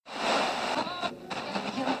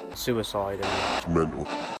suicide and mental.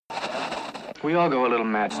 We all go a little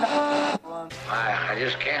mad. I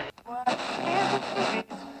just can't.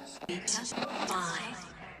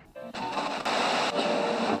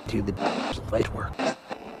 do the light work.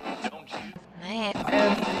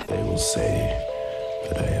 They will say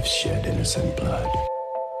that I have shed innocent blood.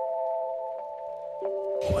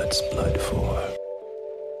 What's blood for?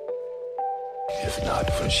 If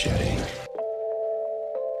not for shedding.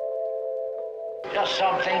 Just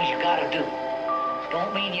some things you gotta do.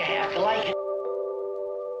 Don't mean you have to like it.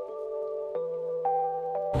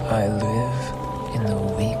 I live in the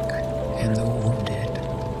weak and the wounded.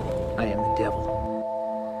 I am the devil.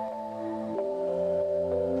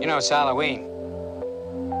 You know, it's Halloween.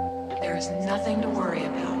 There is nothing to worry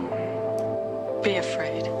about. Be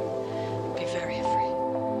afraid. Be very afraid.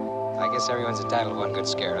 I guess everyone's entitled to one good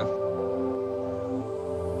scare, huh?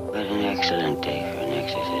 What an excellent day for an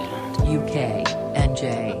exorcism. UK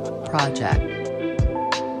NJ Project.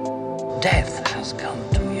 Death has come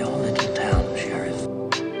to your little town, Sheriff.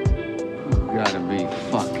 You gotta be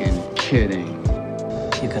fucking kidding.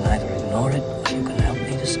 You can either ignore it or you can help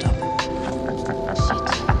me to stop it.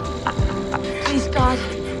 Please, God.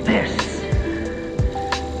 This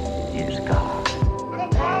is God. The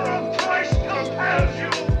power of Christ compels you!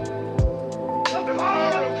 The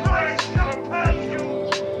power of Christ compels you!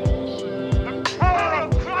 The power of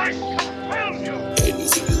Christ compels you!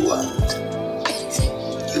 Anything you want. Anything.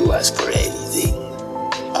 You ask for anything.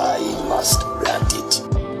 I must grant it.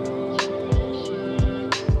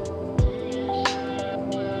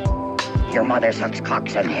 Your mother sucks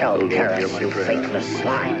cocks in hell, Paris, you faithless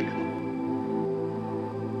swine.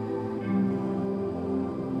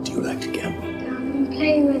 Do you like to gamble? Come and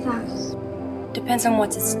play with us. Depends on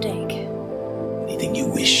what's at stake. Anything you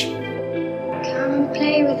wish. Come and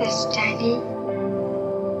play with us, Daddy.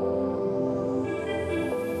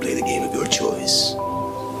 Play the game of your choice.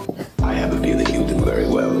 I have a feeling you'll do very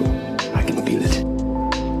well. I can feel it.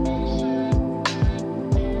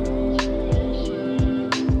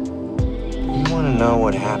 You want to know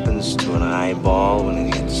what happens to an eyeball when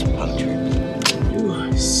it gets punctured? You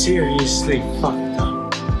are seriously fucked up.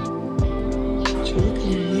 But you're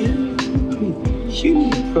looking at you? I mean, you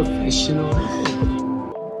need a professional help.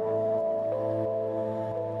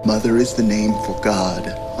 Mother is the name for God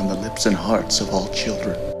on the lips and hearts of all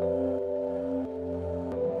children.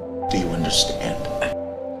 Do you understand?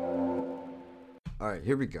 Alright,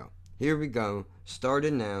 here we go. Here we go.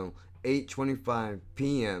 Starting now, 8:25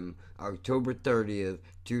 p.m., October 30th,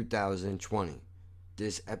 2020.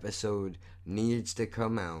 This episode needs to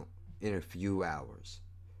come out in a few hours.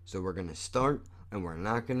 So we're going to start and we're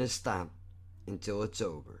not going to stop until it's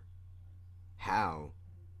over. How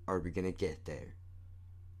are we going to get there?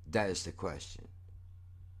 That is the question.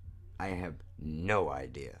 I have no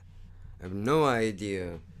idea. I have no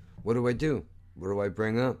idea. What do I do? What do I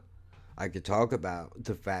bring up? I could talk about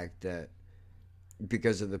the fact that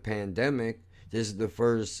because of the pandemic, this is the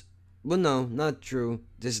first, well, no, not true.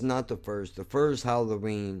 This is not the first. The first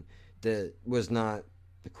Halloween that was not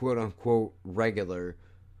quote unquote regular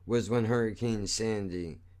was when Hurricane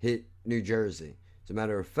Sandy hit New Jersey. As a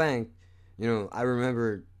matter of fact, you know, I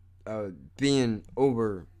remember being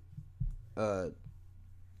over, well,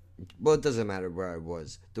 it doesn't matter where I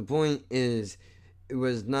was. The point is, it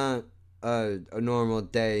was not a normal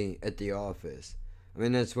day at the office. I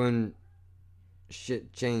mean, that's when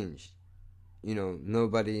shit changed. You know,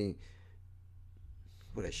 nobody...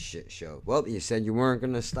 What a shit show. Well, you said you weren't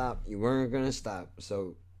going to stop. You weren't going to stop.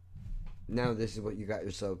 So, now this is what you got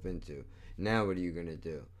yourself into. Now what are you going to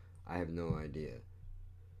do? I have no idea.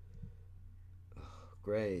 Oh,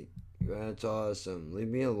 great. That's awesome. Leave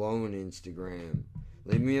me alone, Instagram.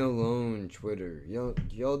 Leave me alone, Twitter.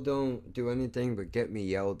 Y'all don't do anything but get me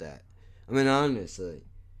yelled at. I mean, honestly,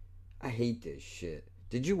 I hate this shit.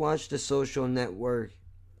 Did you watch The Social Network?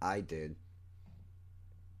 I did.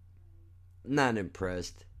 Not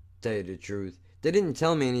impressed, tell you the truth. They didn't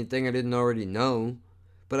tell me anything I didn't already know.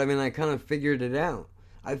 But I mean, I kind of figured it out.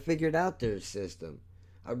 I figured out their system.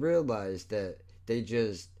 I realized that they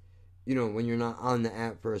just, you know, when you're not on the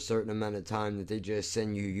app for a certain amount of time, that they just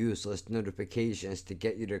send you useless notifications to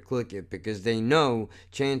get you to click it, because they know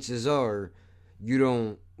chances are you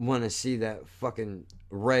don't want to see that fucking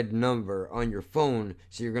red number on your phone,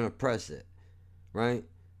 so you're going to press it, right?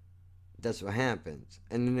 That's what happens.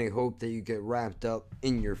 And then they hope that you get wrapped up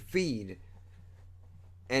in your feed,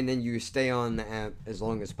 and then you stay on the app as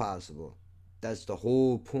long as possible. That's the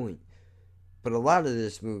whole point. But a lot of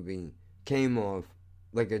this movie came off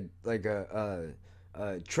like a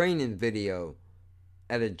training video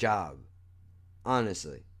at a job.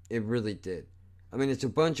 Honestly, it really did. I mean, it's a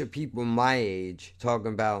bunch of people my age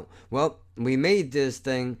talking about, well, we made this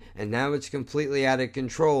thing and now it's completely out of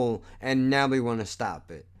control and now we want to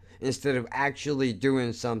stop it. Instead of actually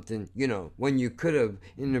doing something, when you could have,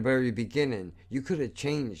 in the very beginning, you could have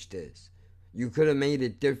changed this. You could have made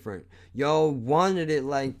it different. Y'all wanted it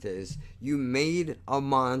like this. You made a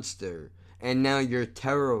monster and now you're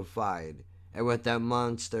terrified at what that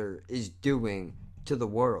monster is doing to the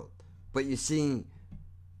world. But you see,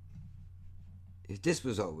 this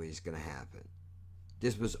was always going to happen.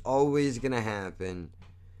 This was always going to happen.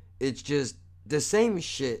 It's just the same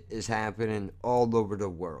shit is happening all over the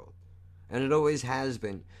world. And it always has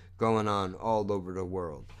been going on all over the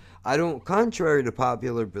world. Contrary to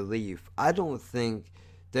popular belief, I don't think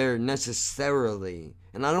they're necessarily,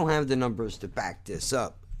 and I don't have the numbers to back this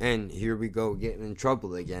up, and here we go getting in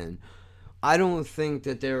trouble again. I don't think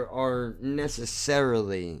that there are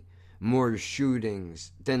necessarily more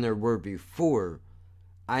shootings than there were before.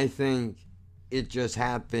 I think it just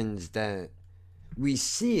happens that we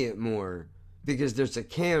see it more because there's a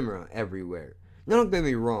camera everywhere. Now, don't get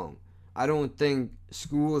me wrong. I don't think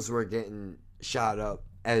schools were getting shot up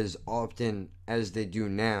as often as they do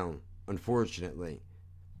now, unfortunately.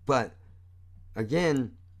 But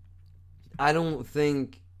again, I don't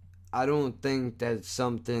think that's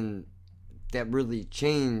something that really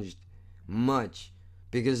changed much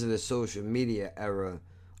because of the social media era.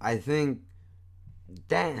 I think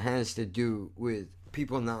that has to do with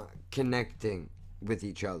people not connecting with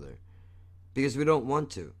each other because we don't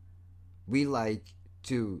want to. We like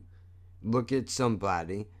to look at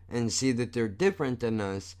somebody and see that they're different than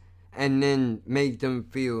us and then make them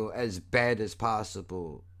feel as bad as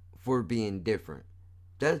possible for being different.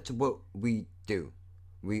 That's what we do.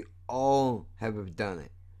 We all have done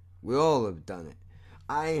it. We all have done it.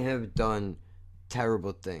 I have done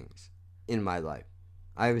terrible things in my life.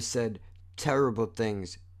 I have said terrible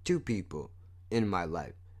things to people in my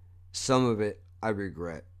life. Some of it I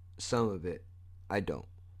regret. Some of it I don't.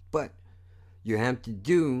 But you have to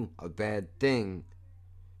do a bad thing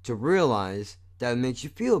to realize that it makes you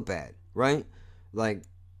feel bad, right? Like,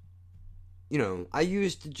 I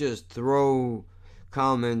used to just throw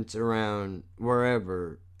comments around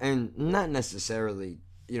wherever and not necessarily,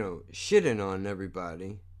 shitting on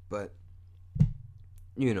everybody, but,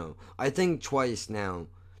 I think twice now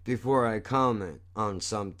before I comment on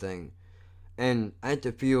something, and I have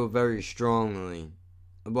to feel very strongly.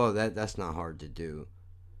 Well, that's not hard to do.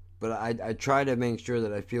 But I try to make sure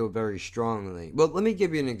that I feel very strongly. Well, let me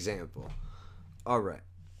give you an example. Alright.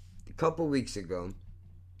 A couple weeks ago,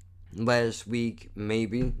 last week,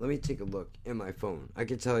 maybe. Let me take a look in my phone. I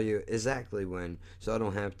can tell you exactly when, so I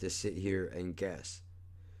don't have to sit here and guess.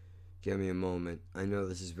 Give me a moment. I know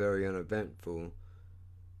this is very uneventful.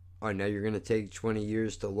 Alright, now you're going to take 20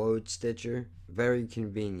 years to load Stitcher? Very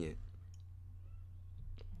convenient.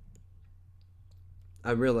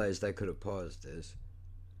 I realized I could have paused this.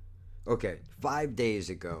 Okay, 5 days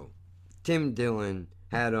ago, Tim Dillon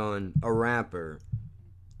had on a rapper,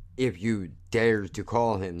 if you dare to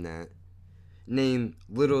call him that, named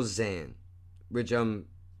Little Xan, which I'm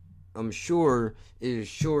sure is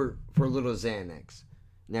short for Little Xanax.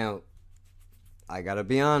 Now, I gotta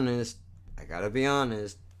be honest.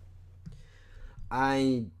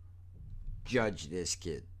 I judged this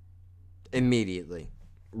kid immediately,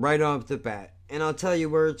 right off the bat, and I'll tell you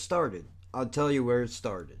where it started.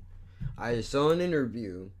 I saw an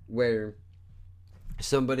interview where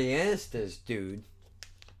somebody asked this dude,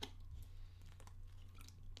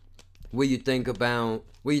 what do you think about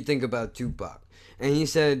Tupac? And he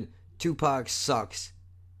said, Tupac sucks.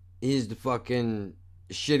 He's the fucking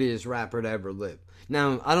shittiest rapper to ever live.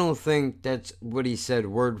 Now, I don't think that's what he said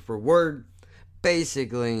word for word.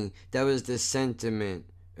 Basically, that was the sentiment.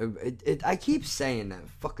 I keep saying that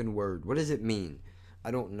fucking word. What does it mean?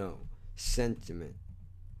 I don't know. Sentiment.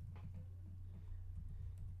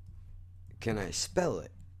 Can I spell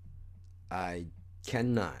it? I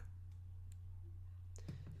cannot.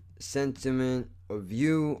 Sentiment, a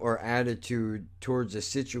view or attitude towards a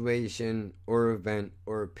situation or event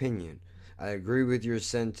or opinion. I agree with your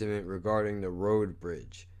sentiment regarding the road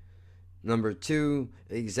bridge. Number 2,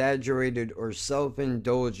 exaggerated or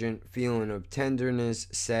self-indulgent feeling of tenderness,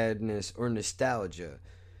 sadness, or nostalgia.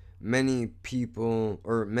 Many people,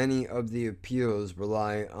 or many of the appeals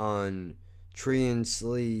rely on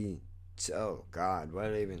translate. Oh God, why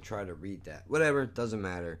did I even try to read that? Whatever, doesn't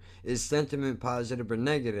matter. Is sentiment positive or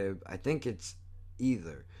negative? I think it's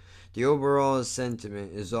either. The overall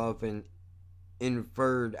sentiment is often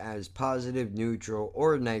inferred as positive, neutral,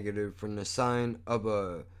 or negative from the sign of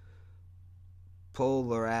a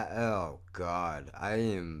polar. Oh God, I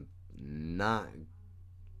am not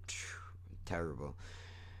terrible.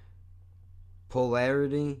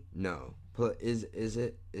 Polarity? No. Is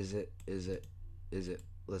it?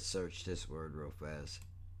 Let's search this word real fast.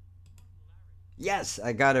 Yes,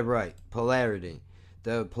 I got it right. Polarity.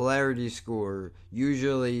 The polarity score,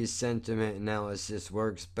 usually sentiment analysis,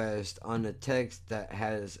 works best on a text that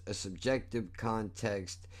has a subjective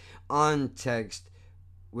context on text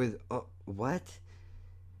with what?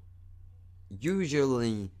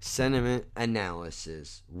 Usually sentiment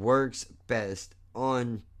analysis works best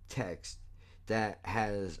on text that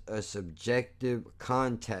has a subjective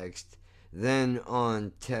context than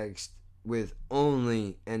on text with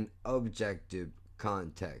only an objective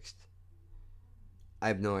context. I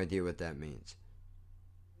have no idea what that means.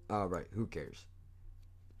 Alright, who cares?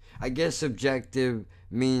 I guess subjective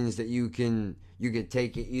means that you can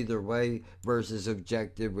take it either way versus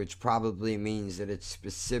objective, which probably means that it's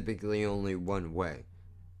specifically only one way.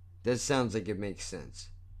 That sounds like it makes sense.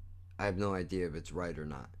 I have no idea if it's right or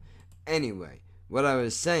not. Anyway, what I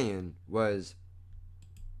was saying was,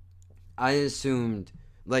 I assumed,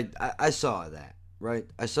 like, I saw that, right?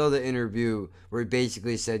 I saw the interview where he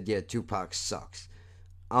basically said, yeah, Tupac sucks.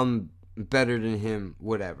 I'm better than him,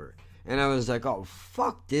 whatever. And I was like, oh,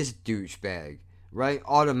 fuck this douchebag, right?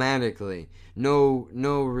 Automatically. No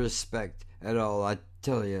respect at all. I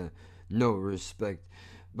tell you, no respect.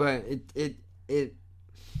 But it,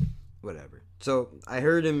 whatever. So I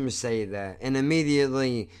heard him say that, and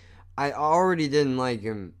immediately, I already didn't like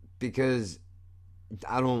him because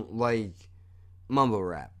I don't like mumble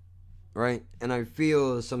rap, right? And I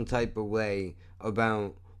feel some type of way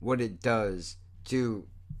about what it does to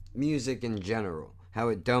music in general, how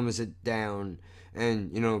it dumbs it down,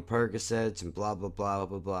 and, Percocets and blah, blah, blah,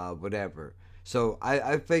 blah, blah, whatever. So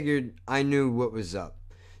I figured I knew what was up.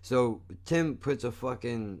 So Tim puts a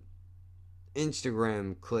fucking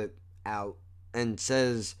Instagram clip out and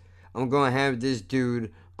says, I'm going to have this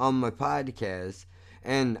dude on my podcast.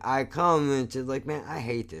 And I commented, like, man, I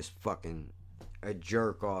hate this fucking a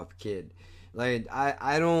jerk-off kid. Like,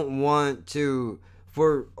 I don't want to,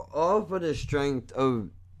 for the strength of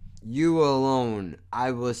you alone,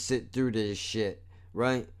 I will sit through this shit,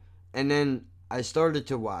 right? And then I started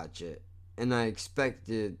to watch it, and I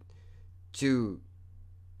expected to,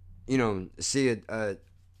 see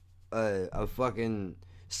a fucking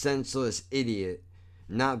senseless idiot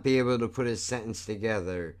not be able to put a sentence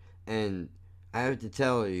together, and I have to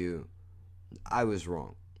tell you, I was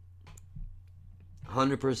wrong.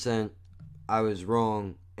 100% I was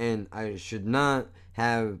wrong, and I should not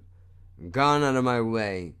have gone out of my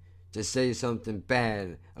way to say something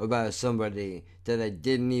bad about somebody that I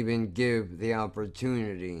didn't even give the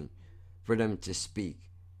opportunity for them to speak.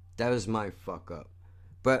 That was my fuck up.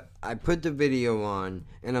 But I put the video on,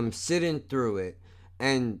 and I'm sitting through it,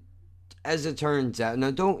 and as it turns out,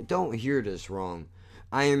 now don't hear this wrong,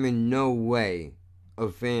 I am in no way a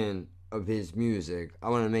fan of his music. I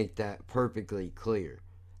want to make that perfectly clear.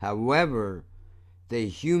 However, the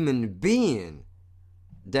human being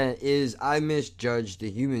that is, I misjudged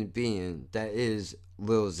the human being that is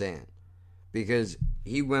Lil Xan. Because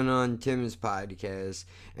he went on Tim's podcast,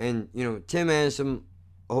 and, Tim asked him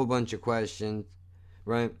a whole bunch of questions,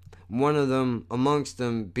 right? One of them, amongst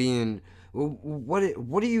them being, what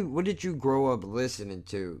did you grow up listening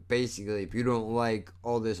to, basically, if you don't like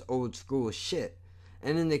all this old school shit?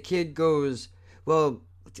 And then the kid goes, well,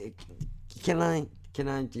 can I,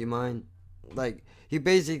 do you mind? Like, he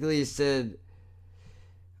basically said,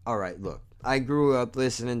 alright, look, I grew up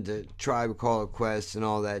listening to Tribe Called Quest and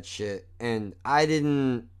all that shit, and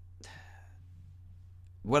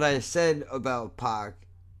what I said about Pac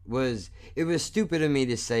was, it was stupid of me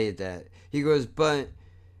to say that. He goes, but,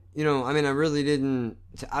 I really didn't,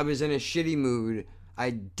 I was in a shitty mood. I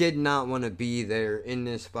did not want to be there in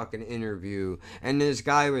this fucking interview, and this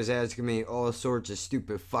guy was asking me all sorts of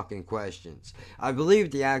stupid fucking questions. I believe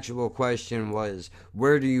the actual question was,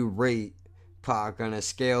 where do you rate Pac on a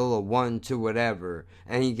scale of 1 to whatever,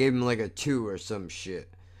 and he gave him like a 2 or some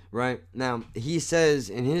shit, right? Now, he says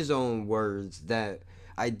in his own words that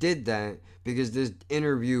I did that because this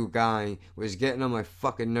interview guy was getting on my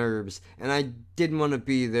fucking nerves, and I didn't want to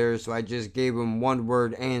be there, so I just gave him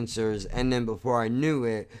one-word answers, and then before I knew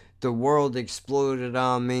it, the world exploded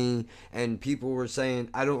on me, and people were saying,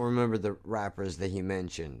 I don't remember the rappers that he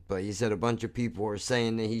mentioned, but he said a bunch of people were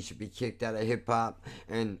saying that he should be kicked out of hip-hop,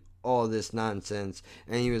 and all this nonsense,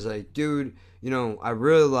 and he was like, dude, I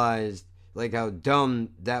realized, like, how dumb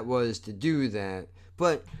that was to do that,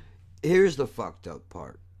 but here's the fucked up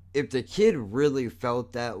part. If the kid really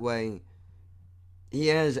felt that way, he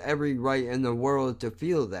has every right in the world to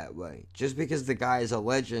feel that way. Just because the guy is a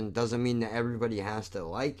legend doesn't mean that everybody has to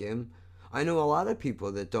like him. I know a lot of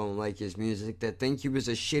people that don't like his music that think he was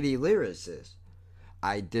a shitty lyricist.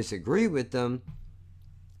 I disagree with them.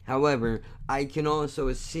 However, I can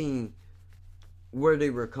also see where they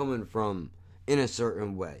were coming from in a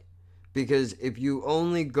certain way. Because if you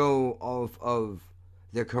only go off of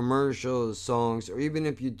the commercial songs, or even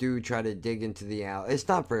if you do try to dig into the album, it's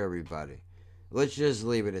not for everybody. Let's just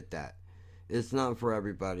leave it at that. It's not for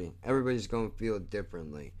everybody. Everybody's going to feel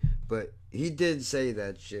differently. But he did say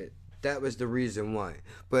that shit. That was the reason why.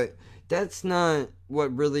 But that's not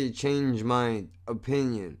what really changed my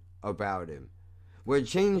opinion about him. What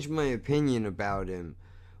changed my opinion about him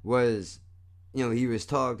was, he was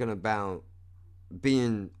talking about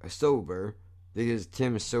being sober, because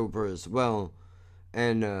Tim's sober as well.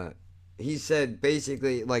 And he said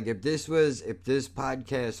basically, like, if this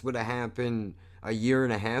podcast would have happened a year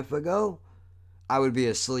and a half ago, I would be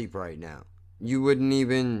asleep right now. There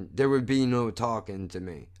would be no talking to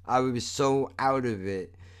me. I was so out of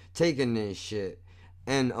it taking this shit.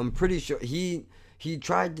 And I'm pretty sure he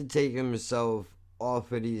tried to take himself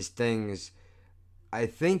off of these things. I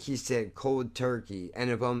think he said cold turkey. And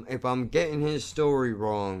if I'm getting his story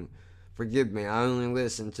wrong, forgive me. I only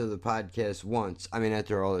listened to the podcast once. I mean,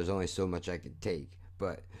 after all, there's only so much I could take.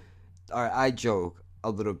 But I joke a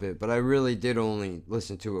little bit, but I really did only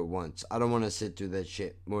listen to it once. I don't want to sit through that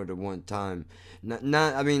shit more than one time.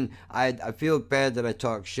 I feel bad that I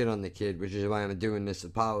talk shit on the kid, which is why I'm doing this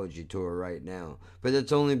apology tour right now. But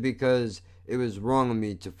it's only because it was wrong of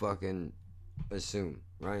me to fucking assume,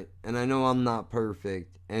 right? And I know I'm not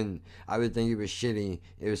perfect, and I would think it was shitty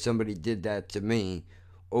if somebody did that to me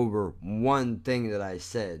over one thing that I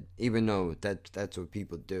said, even though that's what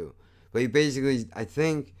people do. But he basically, I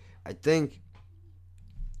think,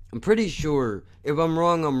 I'm pretty sure, if I'm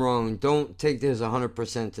wrong, don't take this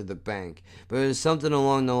 100% to the bank. But it was something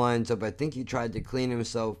along the lines of, I think he tried to clean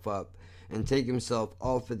himself up and take himself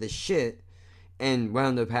off of the shit, and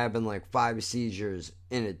wound up having like 5 seizures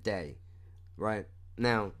in a day, right?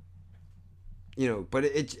 Now, but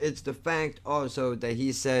it's the fact also that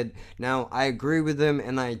he said, now I agree with him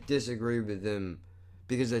and I disagree with him,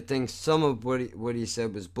 because I think some of what he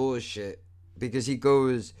said was bullshit, because he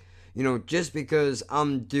goes, just because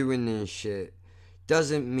I'm doing this shit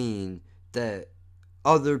doesn't mean that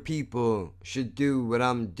other people should do what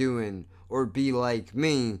I'm doing or be like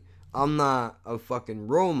me. I'm not a fucking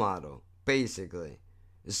role model, basically.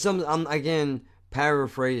 I'm, again,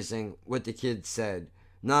 paraphrasing what the kid said.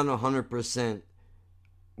 Not 100%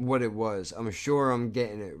 what it was. I'm sure I'm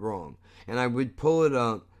getting it wrong. And I would pull it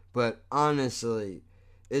up, but honestly,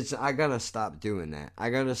 I gotta stop doing that. I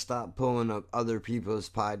gotta stop pulling up other people's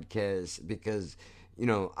podcasts, because,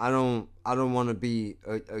 I don't want to be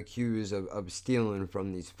accused of stealing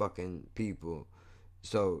from these fucking people.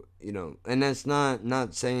 So, and that's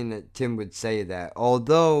not saying that Tim would say that,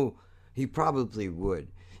 although he probably would.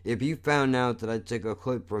 If he found out that I took a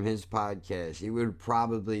clip from his podcast, he would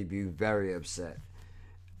probably be very upset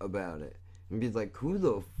about it. And be like, who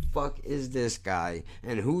the fuck is this guy?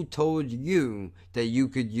 And who told you that you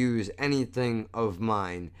could use anything of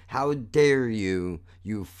mine? How dare you,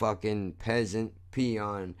 you fucking peasant,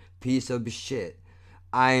 peon, piece of shit.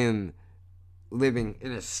 I am living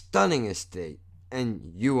in a stunning estate,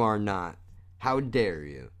 and you are not. How dare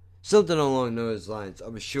you? Something along those lines,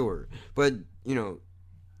 I'm sure. But,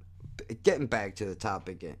 getting back to the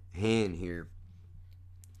topic at hand here.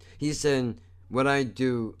 He said, what I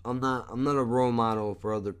do, I'm not a role model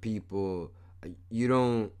for other people.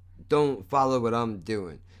 You don't follow what I'm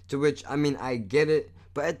doing. To which, I get it,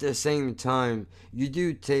 but at the same time, you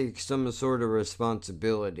do take some sort of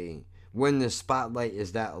responsibility when the spotlight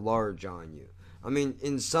is that large on you.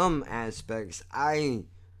 In some aspects, I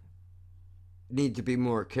need to be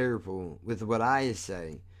more careful with what I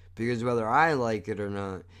say, because whether I like it or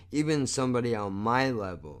not, even somebody on my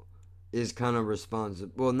level is kind of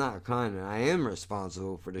responsible. Well, not kind of. I am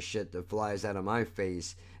responsible for the shit that flies out of my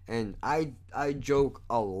face. And I joke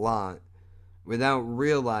a lot without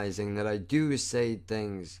realizing that I do say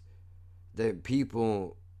things that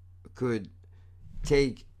people could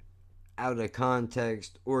take out of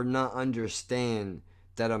context or not understand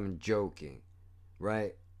that I'm joking,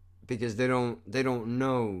 right? Because they don't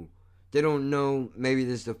know. They don't know, maybe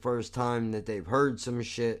this is the first time that they've heard some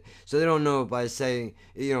shit. So they don't know if I say,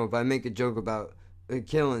 if I make a joke about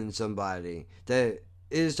killing somebody, that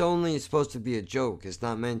it's only supposed to be a joke. It's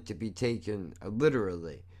not meant to be taken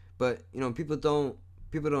literally. But, people don't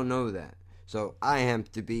know that. So I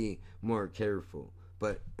have to be more careful.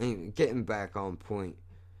 But anyway, getting back on point,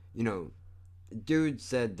 dude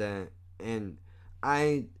said that, and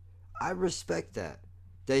I respect that.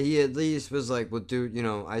 That he at least was like, well, dude,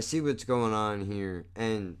 I see what's going on here,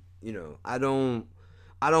 and I don't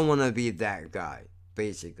want to be that guy.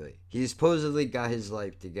 Basically, he supposedly got his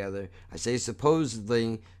life together. I say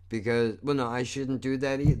supposedly because, well, no, I shouldn't do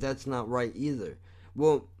that. That's not right either.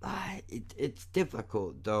 Well, it's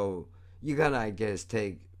difficult though. You gotta, I guess,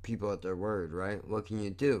 take people at their word, right? What can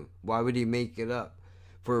you do? Why would he make it up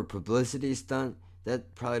for a publicity stunt?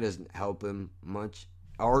 That probably doesn't help him much.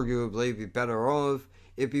 Arguably, he'd be better off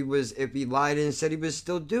if he lied and said he was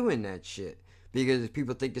still doing that shit because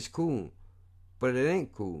people think it's cool, but it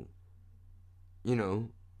ain't cool. What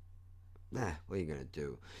are you gonna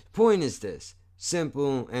do? Point is this,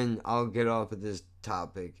 simple, and I'll get off of this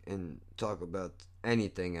topic and talk about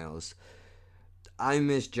anything else. I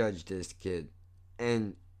misjudged this kid,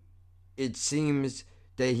 and it seems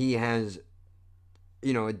that he has,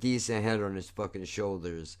 a decent head on his fucking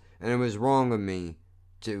shoulders, and it was wrong of me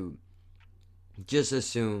to just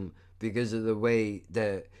assume because of the way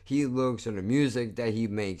that he looks or the music that he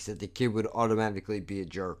makes that the kid would automatically be a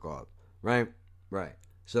jerk off, right? Right.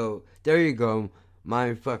 So there you go.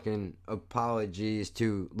 My fucking apologies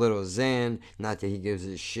to Little Xan. Not that he gives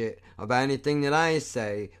a shit about anything that I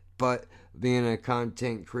say, but being a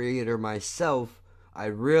content creator myself, I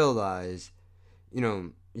realize,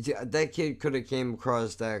 that kid could have came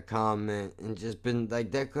across that comment and just been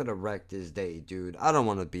like, that could have wrecked his day, dude. I don't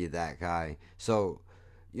want to be that guy. So,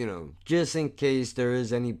 just in case there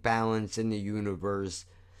is any balance in the universe,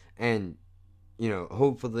 and,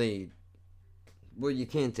 hopefully, well, you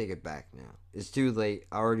can't take it back now. It's too late.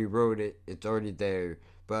 I already wrote it. It's already there.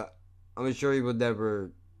 But I'm sure he will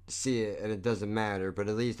never see it, and it doesn't matter. But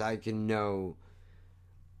at least I can know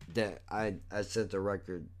that I set the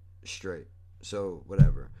record straight. So,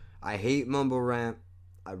 whatever. I hate mumble rap.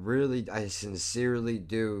 I sincerely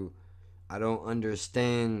do. I don't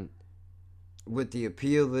understand what the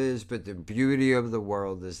appeal is, but the beauty of the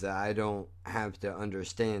world is that I don't have to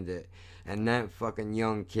understand it. And that fucking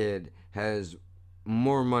young kid has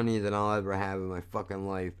more money than I'll ever have in my fucking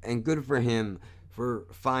life. And good for him for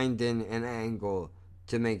finding an angle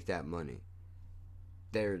to make that money.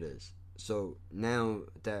 There it is. So now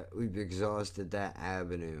that we've exhausted that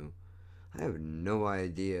avenue, I have no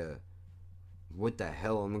idea what the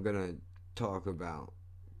hell I'm gonna talk about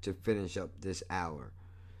to finish up this hour.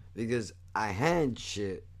 Because I have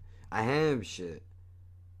shit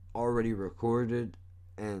already recorded,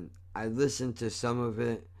 and I listened to some of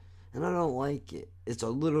it, and I don't like it. It's a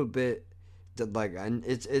little bit like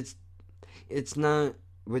it's not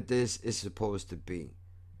what this is supposed to be.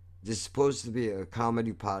 This is supposed to be a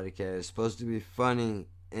comedy podcast. It's supposed to be funny,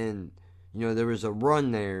 and there was a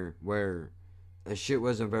run there where the shit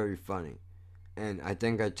wasn't very funny, and I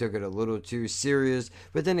think I took it a little too serious.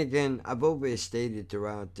 But then again, I've always stated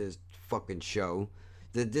throughout this fucking show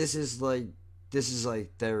that this is like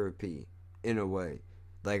therapy in a way.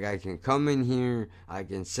 Like, I can come in here, I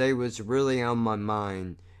can say what's really on my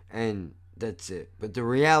mind, and that's it. But the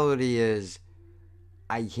reality is,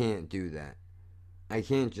 I can't do that. I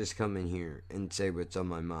can't just come in here and say what's on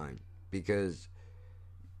my mind. Because,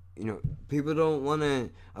 people don't want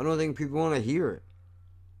to, I don't think people want to hear it.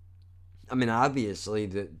 I mean, obviously,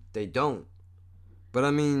 that they don't. But,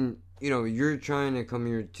 I mean, you're trying to come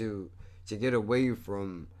here to get away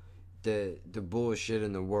from the bullshit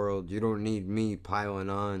in the world. You don't need me piling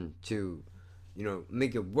on to,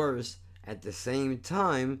 make it worse. At the same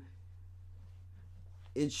time,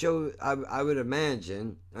 it shows, I would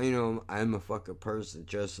imagine, I'm a fucking person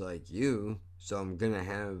just like you, so I'm gonna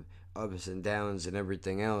have ups and downs and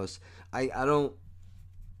everything else. I don't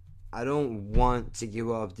want to give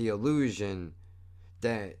off the illusion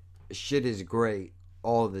that shit is great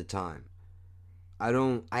all the time.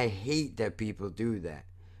 I hate that people do that.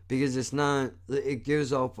 Because it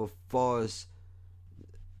gives off a false,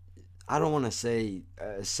 I don't want to say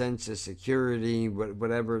a sense of security,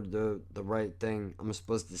 whatever the right thing I'm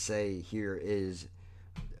supposed to say here is.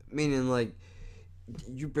 Meaning, like,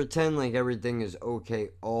 you pretend like everything is okay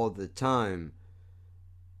all the time.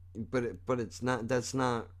 But it's not, that's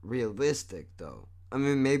not realistic, though. I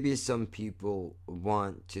mean, maybe some people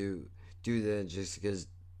want to do that just because,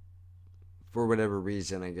 for whatever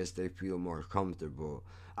reason, I guess they feel more comfortable.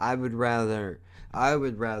 I would rather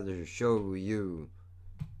show you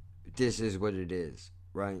this is what it is,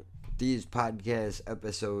 right? These podcast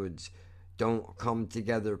episodes don't come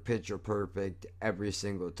together picture perfect every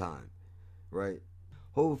single time, right?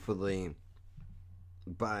 Hopefully,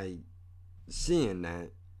 by seeing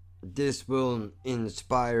that, this will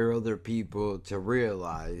inspire other people to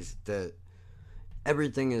realize that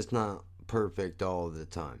everything is not perfect all the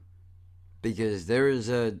time. Because there is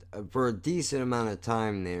for a decent amount of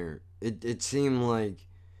time there, it seemed like,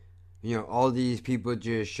 you know, all these people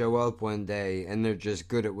just show up one day and they're just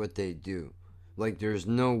good at what they do. Like, there's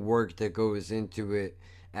no work that goes into it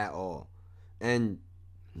at all. And,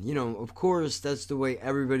 you know, of course, that's the way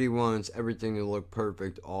everybody wants everything to look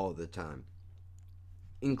perfect all the time.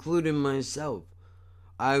 Including myself.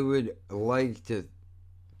 I would like to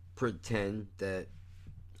pretend that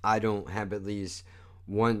I don't have at least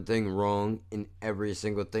one thing wrong in every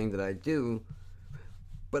single thing that I do.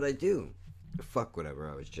 But I do. Fuck whatever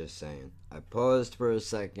I was just saying. I paused for a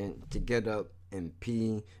second to get up and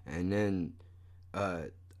pee, and then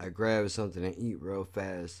I grabbed something to eat real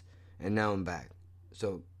fast, and now I'm back.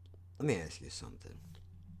 So, let me ask you something.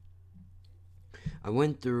 I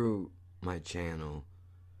went through my channel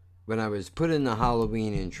when I was putting the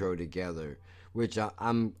Halloween intro together, which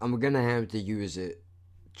I'm gonna have to use it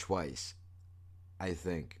twice, I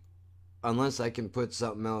think. Unless I can put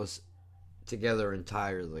something else together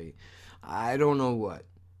entirely. I don't know what.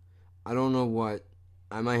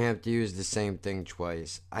 I might have to use the same thing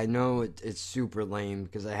twice. I know it's super lame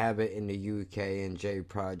because I have it in the UK&J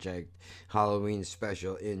Project Halloween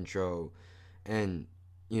special intro. And,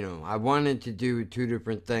 you know, I wanted to do two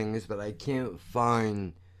different things, but I can't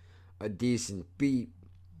find a decent beat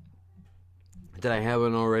that I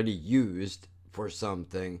haven't already used for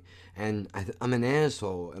something. And I'm an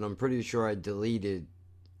asshole, and I'm pretty sure I deleted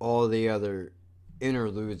all the other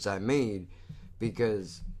interludes I made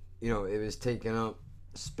because, you know, it was taking up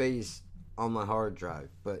space on my hard drive.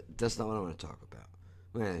 But that's not what I want to talk about.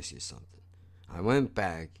 I'm going to ask you something. I went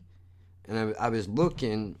back and I was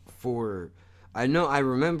looking for, I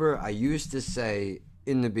remember I used to say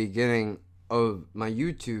in the beginning of my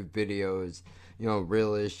YouTube videos, you know,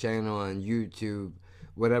 Realist channel on YouTube,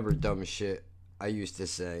 whatever dumb shit I used to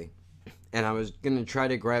say. And I was going to try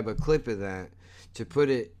to grab a clip of that to put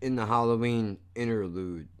it in the Halloween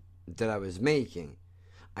interlude that I was making.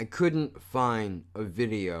 I couldn't find a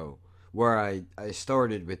video where I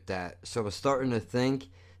started with that. So I was starting to think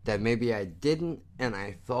that maybe I didn't, and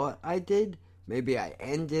I thought I did. Maybe I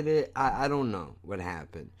ended it. I don't know what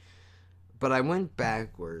happened. But I went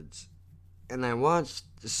backwards, and I watched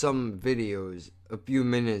some videos, a few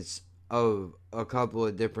minutes of a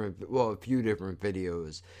few different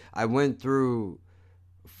videos. I went through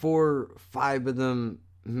 4, 5 of them,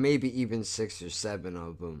 maybe even 6 or 7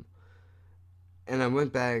 of them. And I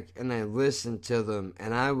went back and I listened to them,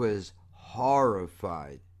 and I was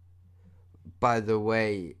horrified by the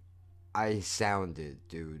way I sounded,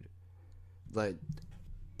 dude. Like,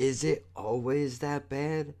 is it always that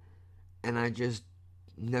bad? And I just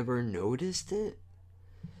never noticed it?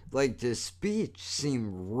 Like, the speech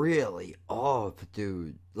seemed really off,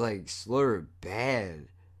 dude. Like, slurred bad.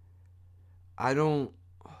 I don't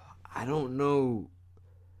know.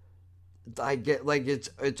 I get, like,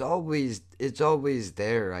 it's always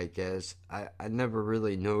there, I guess. I never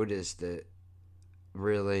really noticed it,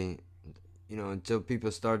 really, you know, until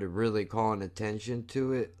people started really calling attention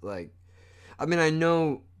to it. Like, I mean, I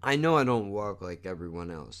know I don't walk like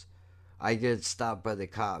everyone else. I get stopped by the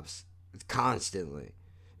cops constantly.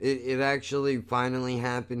 It actually finally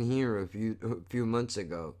happened here a few months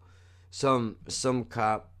ago. Some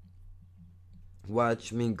cop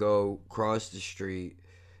watched me go cross the street.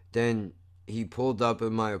 Then he pulled up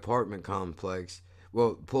in my apartment complex.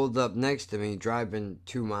 Well, pulled up next to me, driving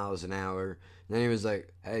 2 miles an hour. And then he was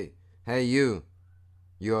like, hey, you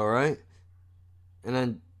alright? And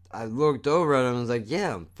then I looked over at him and was like,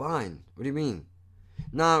 yeah, I'm fine. What do you mean?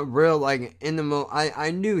 Not real, like, in the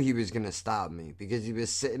I knew he was going to stop me because he was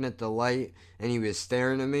sitting at the light and he was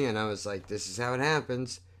staring at me, and I was like, this is how it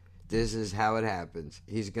happens. This is how it happens.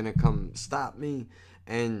 He's going to come stop me,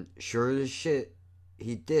 and sure as shit,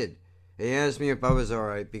 he did. He asked me if I was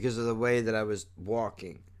alright because of the way that I was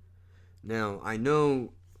walking. Now, I know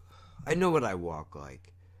what I walk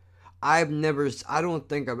like. I don't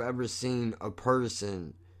think I've ever seen a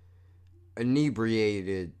person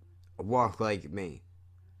inebriated walk like me.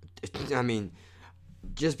 I mean,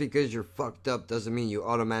 just because you're fucked up doesn't mean you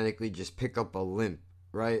automatically just pick up a limp,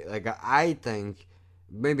 right? Like, I think,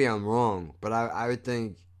 maybe I'm wrong, but I would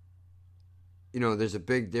think, you know, there's a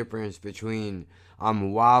big difference between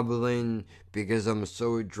I'm wobbling because I'm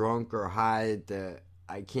so drunk or high that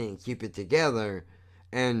I can't keep it together,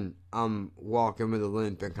 and I'm walking with a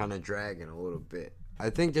limp and kind of dragging a little bit.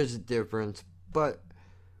 I think there's a difference, but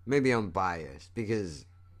maybe I'm biased because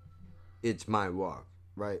it's my walk,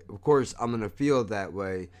 right? Of course, I'm going to feel that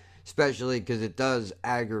way, especially because it does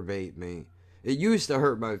aggravate me. It used to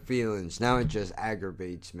hurt my feelings. Now it just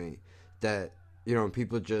aggravates me that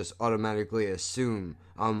people just automatically assume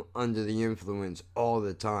I'm under the influence all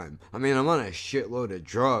the time. I mean, I'm on a shitload of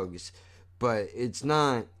drugs, but it's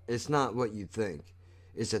not what you think.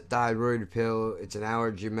 It's a thyroid pill. It's an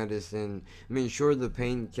allergy medicine. I mean, sure, the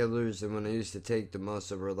painkillers and when I used to take the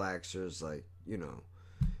muscle relaxers, like,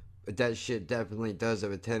 but that shit definitely does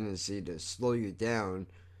have a tendency to slow you down.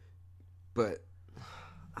 But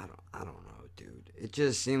I don't know, dude. It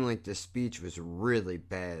just seemed like the speech was really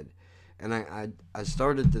bad. And I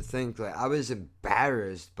started to think, like, I was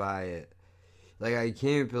embarrassed by it. Like, I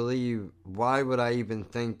can't believe, why would I even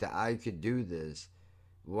think that I could do this?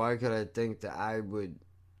 Why could I think that I would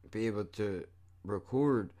be able to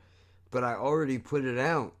record? But I already put it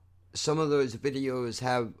out. Some of those videos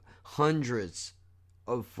have hundreds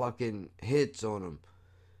of fucking hits on them.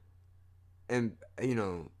 And,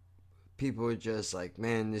 people are just like,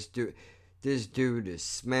 man, this dude is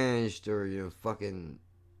smashed, or, fucking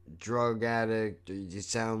drug addict, or you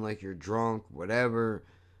sound like you're drunk, whatever.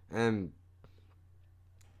 And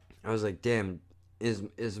I was like, damn,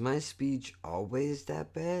 is my speech always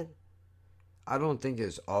that bad? I don't think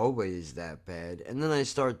it's always that bad. And then I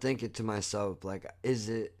start thinking to myself, like, is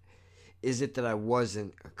it that I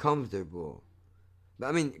wasn't comfortable? But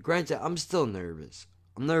I mean, granted, I'm still nervous.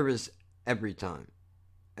 I'm nervous every time.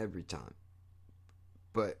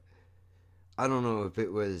 But I don't know if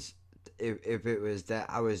it was that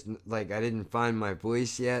I was, like, I didn't find my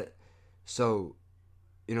voice yet. So,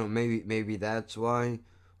 maybe that's why.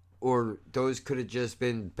 Or those could have just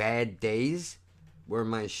been bad days where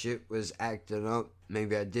my shit was acting up.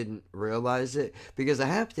 Maybe I didn't realize it. Because I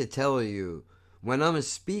have to tell you, when I'm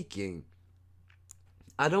speaking,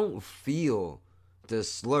 I don't feel the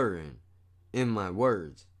slurring in my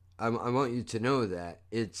words. I want you to know that.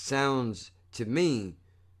 It sounds to me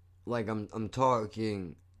like I'm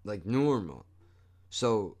talking like normal.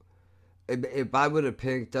 So if I would have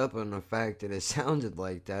picked up on the fact that it sounded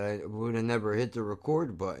like that, I would have never hit the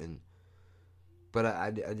record button. But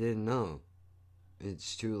I didn't know.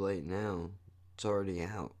 It's too late now. It's already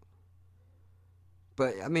out.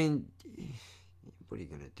 But, I mean, what are you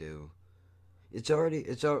going to do? It's already,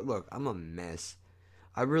 look, I'm a mess.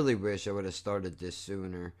 I really wish I would have started this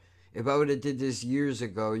sooner. If I would have did this years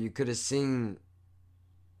ago, you could have seen,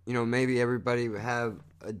 maybe everybody would have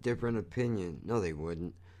a different opinion. No, they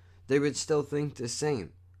wouldn't. They would still think the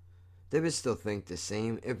same.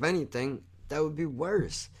 If anything, that would be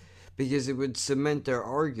worse. Because it would cement their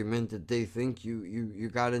argument that they think you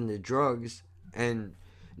got into drugs. And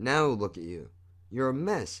now look at you. You're a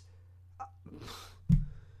mess. I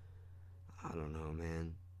don't know,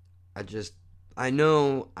 man. I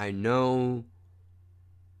know.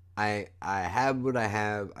 I have what I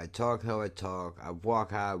have. I talk how I talk. I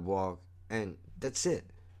walk how I walk. And that's it.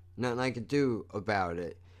 Nothing I can do about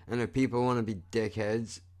it. And if people want to be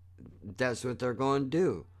dickheads, that's what they're going to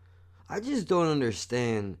do. I just don't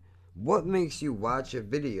understand what makes you watch a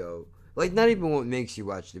video. Like, not even what makes you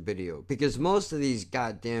watch the video. Because most of these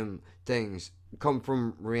goddamn things come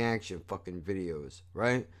from reaction fucking videos,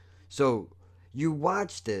 right? So, you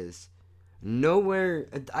watch this. Nowhere,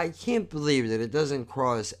 I can't believe that it doesn't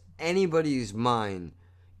cross anybody's mind,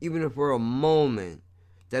 even if for a moment,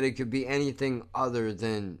 that it could be anything other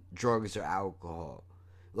than drugs or alcohol.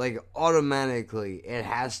 Like, automatically, it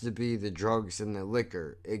has to be the drugs and the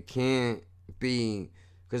liquor. It can't be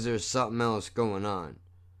because there's something else going on.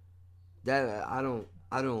 That, I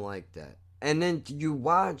don't like that. And then you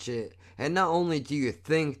watch it, and not only do you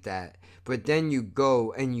think that, but then you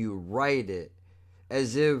go and you write it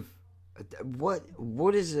as if,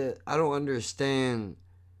 what is it? I don't understand.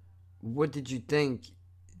 What did you think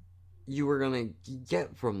you were going to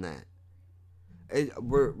get from that?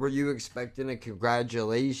 Were you expecting a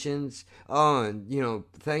congratulations? Oh,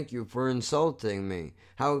 thank you for insulting me.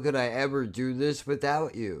 How could I ever do this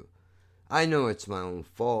without you? I know it's my own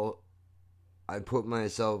fault. I put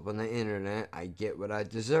myself on the internet. I get what I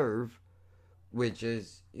deserve, which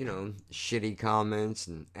is, shitty comments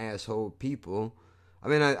and asshole people. I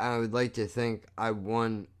mean, I would like to think I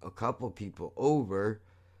won a couple people over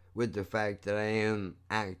with the fact that I am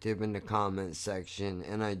active in the comment section,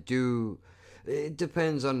 and I do. It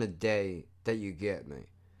depends on the day that you get me.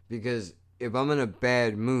 Because if I'm in a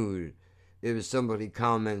bad mood, if somebody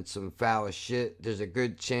comments some foul shit, there's a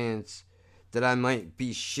good chance that I might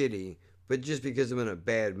be shitty, but just because I'm in a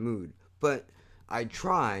bad mood. But I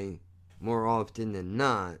try, more often than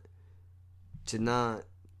not, to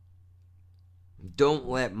don't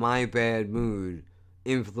let my bad mood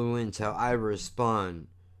influence how I respond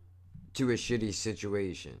to a shitty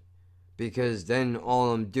situation. Because then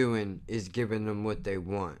all I'm doing is giving them what they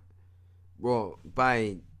want. Well,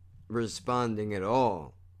 by responding at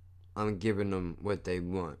all, I'm giving them what they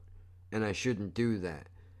want. And I shouldn't do that.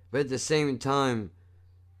 But at the same time,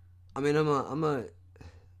 I mean,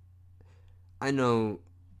 I know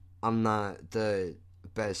I'm not the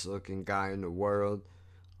best looking guy in the world.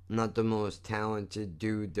 I'm not the most talented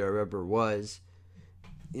dude there ever was.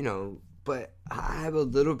 You know, but I have a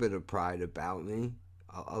little bit of pride about me.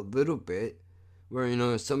 A little bit. Where, you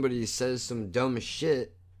know, if somebody says some dumb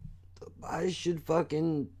shit, I should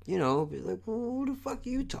fucking, you know, be like, well, who the fuck are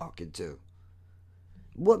you talking to?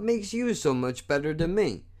 What makes you so much better than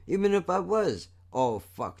me? Even if I was all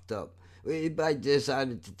fucked up. If I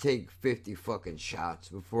decided to take 50 fucking shots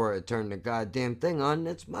before I turned the goddamn thing on,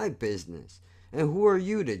 that's my business. And who are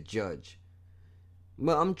you to judge?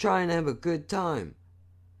 But I'm trying to have a good time.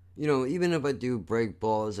 You know, even if I do break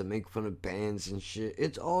balls and make fun of bands and shit,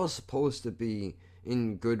 it's all supposed to be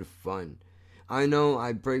in good fun. I know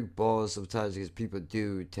I break balls sometimes because people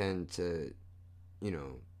do tend to, you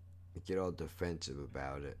know, get all defensive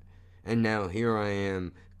about it. And now here I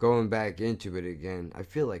am going back into it again. I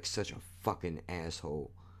feel like such a fucking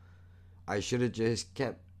asshole. I should have just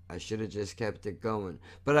kept it going.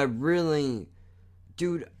 But I really,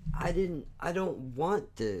 dude, I don't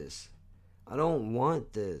want this. I don't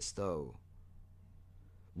want this, though.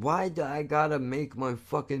 Why do I gotta make my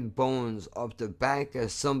fucking bones off the back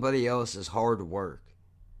of somebody else's hard work?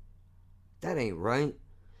 That ain't right.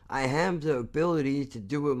 I have the ability to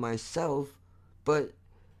do it myself, but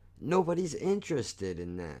nobody's interested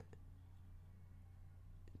in that.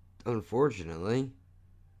 Unfortunately.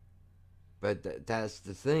 But that's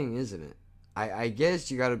the thing, isn't it? I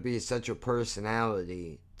guess you gotta be such a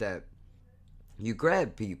personality that you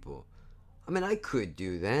grab people. I mean, I could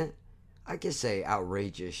do that. I could say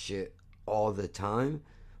outrageous shit all the time,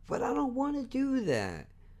 but I don't want to do that.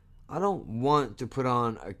 I don't want to put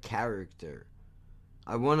on a character.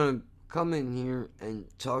 I want to come in here and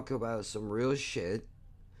talk about some real shit.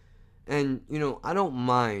 And, you know, I don't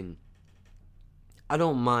mind. I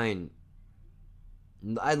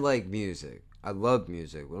like music. I love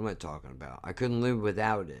music. What am I talking about? I couldn't live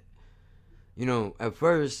without it. You know, at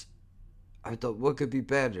first, I thought, what could be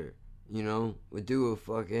better? You know, we do a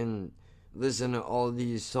fucking listen to all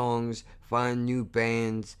these songs, find new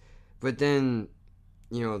bands, but then,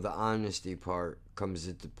 you know, the honesty part comes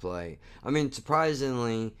into play. I mean,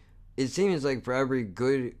 surprisingly, it seems like for every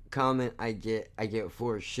good comment I get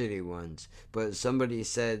 4 shitty ones. But somebody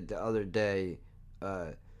said the other day,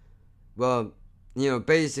 well, you know,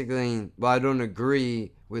 basically, well, I don't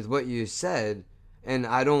agree with what you said. And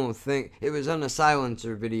I don't think... It was on a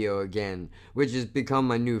silencer video again, which has become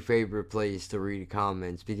my new favorite place to read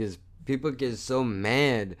comments, because people get so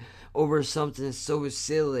mad over something so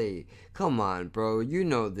silly. Come on, bro. You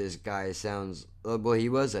know this guy sounds... Well, he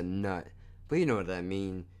was a nut. But you know what I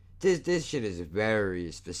mean. This shit is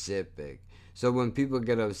very specific. So when people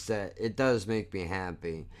get upset, it does make me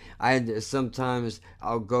happy. Sometimes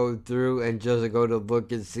I'll go through and just go to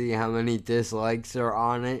look and see how many dislikes are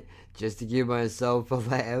on it, just to give myself a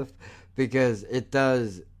laugh, because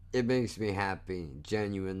it makes me happy,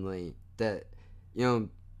 genuinely, that, you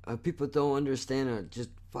know, people don't understand are just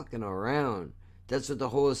fucking around. That's what the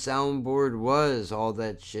whole soundboard was, all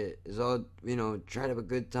that shit. It's all, you know, try to have a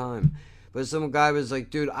good time. But some guy was like,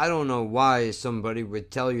 dude, I don't know why somebody would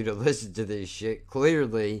tell you to listen to this shit.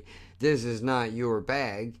 Clearly, this is not your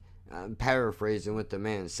bag. I'm paraphrasing what the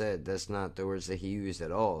man said. That's not the words that he used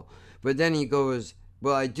at all. But then he goes,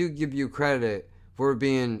 well, I do give you credit for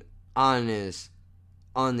being honest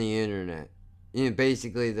on the internet. You know,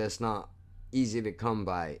 basically, that's not easy to come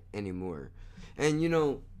by anymore. And, you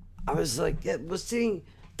know, I was like, yeah, well, see,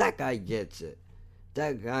 that guy gets it.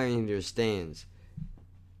 That guy understands.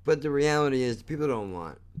 But the reality is, people don't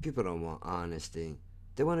want honesty.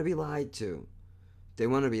 They want to be lied to.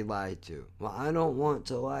 Well, I don't want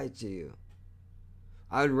to lie to you.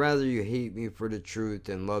 I'd rather you hate me for the truth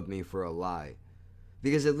than love me for a lie.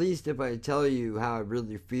 Because at least if I tell you how I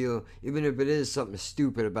really feel, even if it is something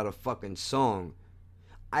stupid about a fucking song,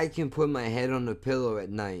 I can put my head on the pillow at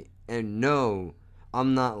night and know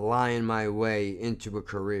I'm not lying my way into a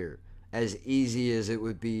career. As easy as it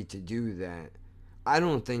would be to do that. I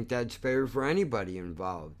don't think that's fair for anybody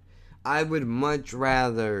involved. I would much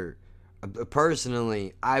rather,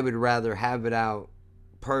 personally, have it out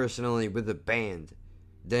personally with a band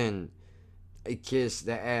than a kiss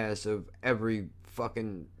the ass of every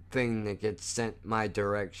fucking thing that gets sent my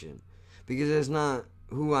direction. Because that's not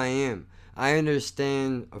who I am. I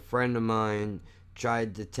understand a friend of mine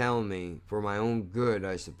tried to tell me, for my own good,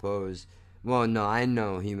 I suppose. Well, no, I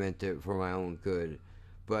know he meant it for my own good.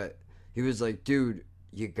 But he was like, dude,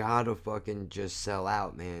 you gotta fucking just sell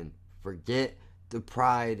out, man. Forget the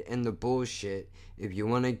pride and the bullshit. If you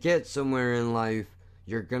want to get somewhere in life,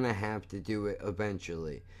 you're going to have to do it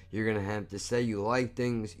eventually. You're going to have to say you like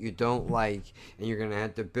things you don't like, and you're going to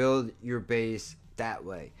have to build your base that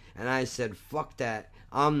way. And I said, fuck that.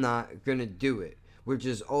 I'm not going to do it. Which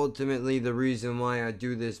is ultimately the reason why I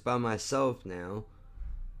do this by myself now.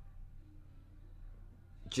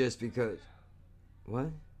 Just because. What?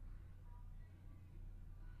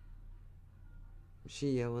 Is she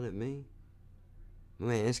yelling at me?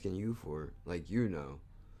 I'm asking you for it. Like, you know.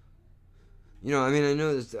 You know, I mean, I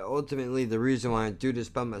know that's ultimately the reason why I do this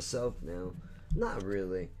by myself now. Not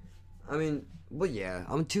really. I mean, well, yeah,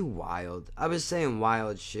 I'm too wild. I was saying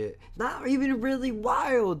wild shit. Not even really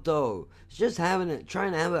wild, though. It's just trying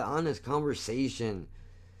to have an honest conversation.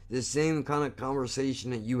 The same kind of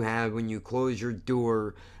conversation that you have when you close your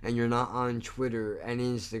door and you're not on Twitter and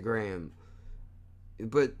Instagram.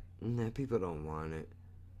 But, people don't want it.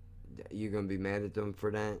 You're gonna be mad at them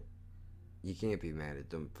for that? You can't be mad at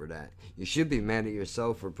them for that. You should be mad at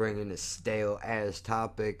yourself for bringing a stale-ass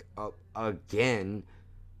topic up again.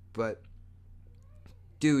 But,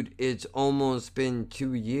 dude, it's almost been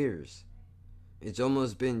 2 years. It's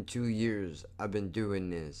almost been 2 years I've been doing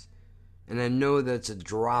this. And I know that's a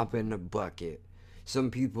drop in the bucket. Some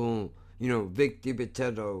people, Vic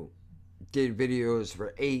DiBitetto did videos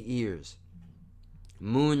for 8 years.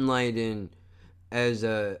 Moonlighting as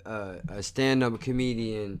a stand-up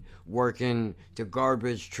comedian, working the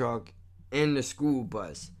garbage truck and the school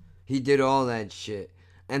bus. He did all that shit.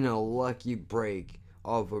 And a lucky break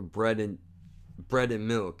off of bread and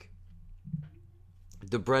milk.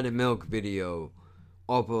 The bread and milk video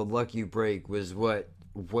off of Lucky Break was what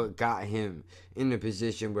got him in the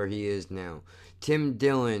position where he is now. Tim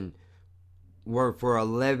Dillon worked for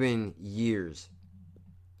 11 years.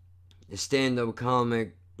 A stand-up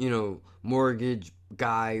comic, mortgage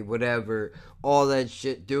guy, whatever, all that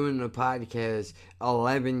shit, doing the podcast.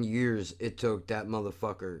 11 years it took that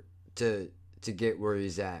motherfucker to get where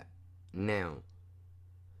he's at now.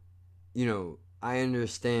 I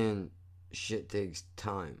understand shit takes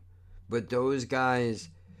time, but those guys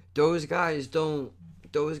don't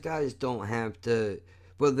have to.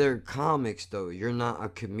 Well, they're comics though. You're not a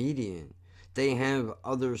comedian. They have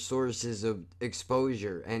other sources of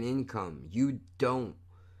exposure and income. You don't.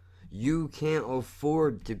 You can't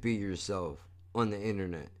afford to be yourself on the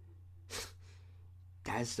internet.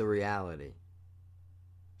 That's the reality.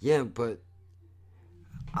 Yeah, but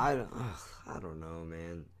I don't know,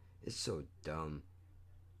 man. It's so dumb.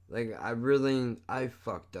 Like, I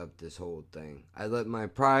fucked up this whole thing. I let my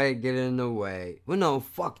pride get in the way. Well, no,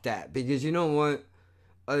 fuck that. Because you know what?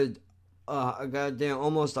 A goddamn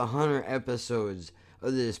almost 100 episodes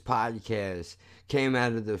of this podcast came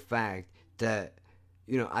out of the fact that,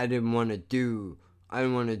 I didn't want to do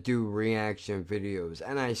reaction videos.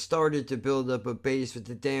 And I started to build up a base with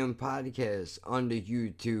the damn podcast on the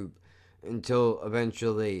YouTube. Until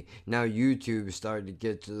eventually, now YouTube started to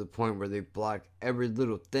get to the point where they block every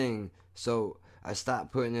little thing. So I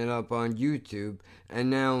stopped putting it up on YouTube.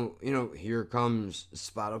 And now, here comes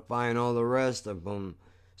Spotify and all the rest of them.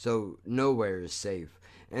 So nowhere is safe.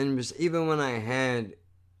 And even when I had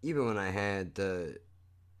the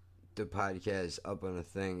podcast up on a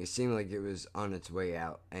thing, it seemed like it was on its way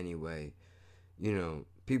out anyway.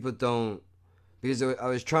 People don't, because I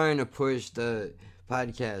was trying to push the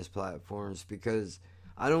podcast platforms because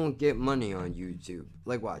I don't get money on YouTube.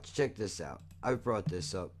 Like, watch, check this out. I've brought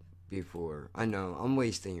this up before. I know, I'm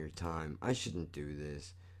wasting your time. I shouldn't do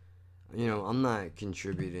this. I'm not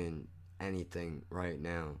contributing anything right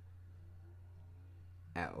now.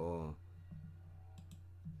 At all.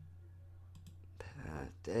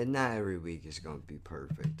 Not every week is going to be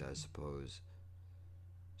perfect, I suppose.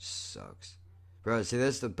 Sucks. Bro, see,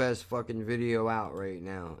 that's the best fucking video out right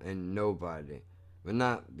now, and nobody. But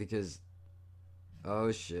not because...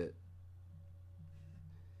 Oh, shit.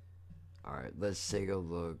 Alright, let's take a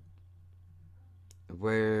look.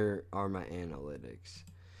 Where are my analytics?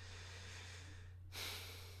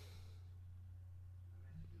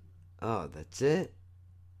 Oh, that's it?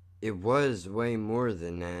 It was way more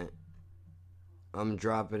than that. I'm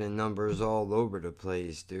dropping in numbers all over the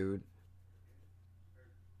place, dude.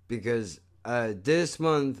 Because this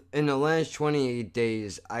month, in the last 28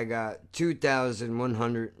 days, I got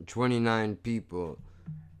 2,129 people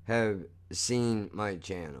have seen my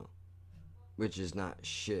channel. Which is not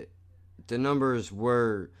shit. The numbers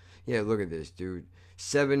were, yeah, look at this, dude.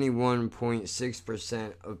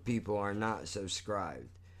 71.6% of people are not subscribed.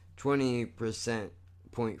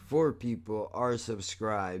 28.4% people are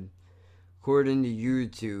subscribed. According to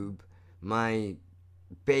YouTube, my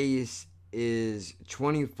base is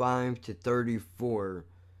 25 to 34.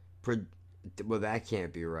 Well, that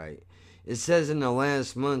can't be right. It says in the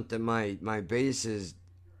last month that my base is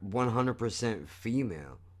 100%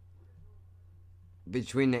 female.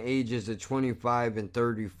 Between the ages of 25 and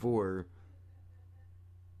 34.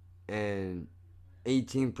 And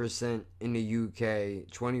 18% in the UK,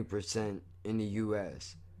 20% in the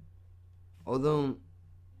US. Although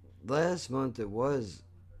last month it was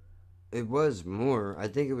more. I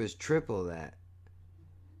think it was triple that.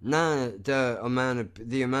 Not the amount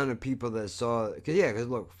of people that saw. Cause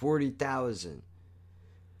look, 40,000.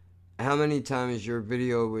 How many times your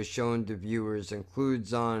video was shown to viewers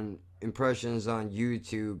includes on impressions on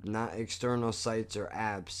YouTube, not external sites or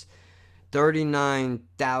apps.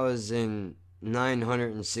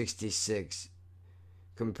 39,966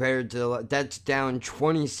 compared to that's down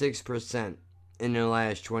 26% in the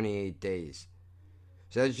last 28 days.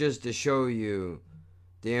 So that's just to show you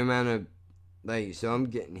the amount of so I'm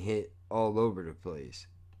getting hit all over the place.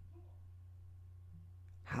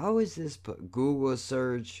 How is this Google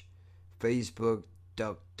search, Facebook,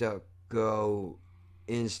 DuckDuckGo,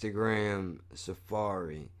 Instagram,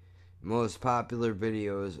 Safari? Most popular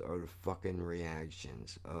videos are the fucking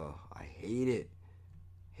reactions. Oh, I hate it.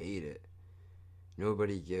 Hate it.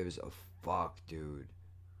 Nobody gives a fuck, dude.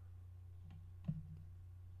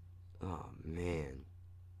 Oh, man.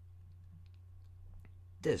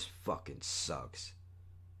 This fucking sucks.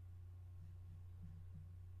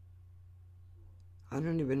 I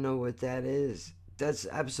don't even know what that is. That's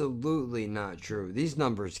absolutely not true. These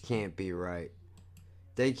numbers can't be right.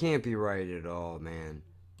 They can't be right at all, man.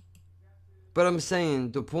 But I'm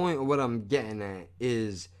saying, the point of what I'm getting at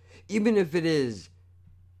is, even if it is,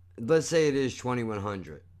 let's say it is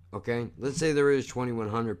 2,100, okay? Let's say there is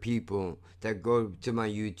 2,100 people that go to my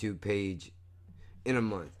YouTube page in a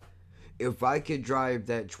month. If I could drive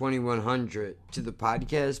that 2,100 to the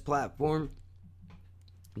podcast platform,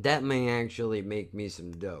 that may actually make me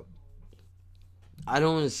some dough. I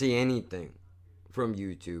don't want to see anything from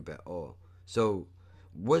YouTube at all. So,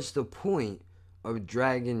 what's the point of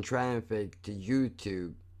dragging traffic to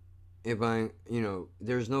YouTube if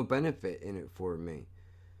there's no benefit in it for me?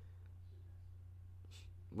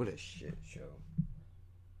 What a shit show.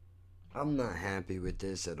 I'm not happy with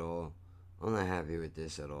this at all.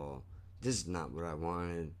 This is not what I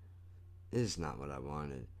wanted. This is not what I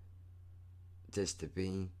wanted this to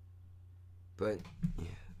be. But yeah,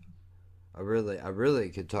 I really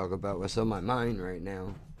could talk about what's on my mind right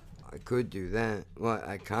now. I could do that. Well,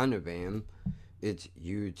 I kind of am. It's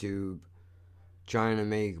YouTube trying to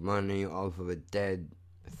make money off of a dead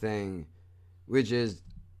thing, which is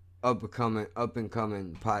up and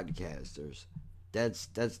coming podcasters. That's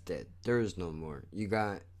dead. There is no more. You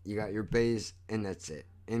got your base, and that's it.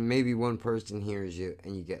 And maybe one person hears you,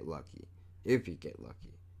 and you get lucky, if you get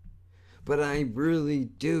lucky. But I really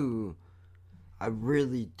do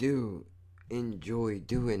enjoy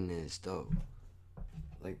doing this, though.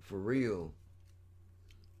 Like, for real.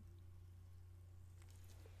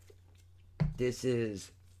 This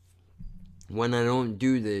is, when I don't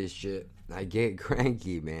do this shit, I get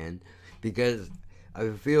cranky, man. Because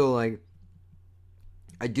I feel like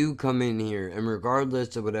I do come in here, and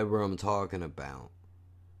regardless of whatever I'm talking about,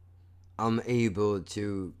 I'm able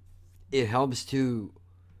to, it helps to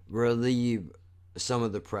relieve some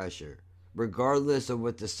of the pressure. Regardless of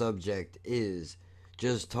what the subject is,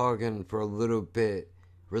 just talking for a little bit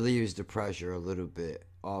relieves the pressure a little bit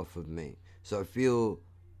off of me. So I feel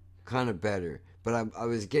kind of better. But I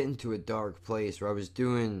was getting to a dark place where I was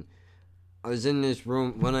in this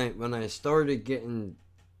room when I started getting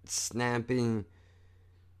snapping,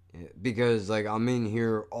 because like I'm in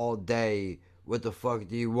here all day. What the fuck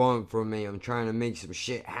do you want from me? I'm trying to make some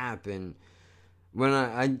shit happen. When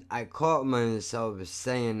I caught myself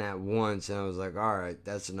saying that once, and I was like, alright,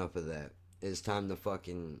 that's enough of that. It's time to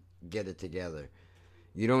fucking get it together.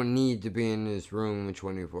 You don't need to be in this room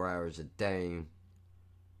 24 hours a day.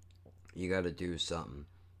 You gotta do something.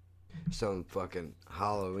 Some fucking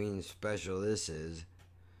Halloween special this is.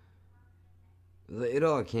 It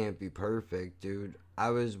all can't be perfect, dude. I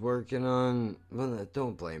was working on, well,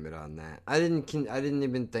 don't blame it on that. I didn't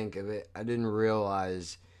even think of it. I didn't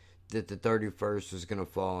realize that the 31st was gonna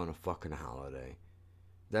fall on a fucking holiday.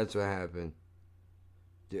 That's what happened.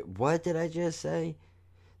 What did I just say?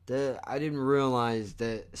 I didn't realize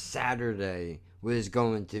that Saturday was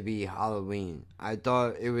going to be Halloween. I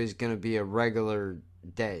thought it was gonna be a regular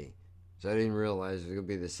day. So I didn't realize it was gonna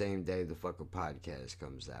be the same day the fucking podcast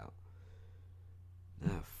comes out.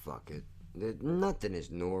 Ah, fuck it. Nothing is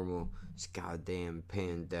normal. This goddamn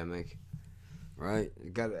pandemic. Right?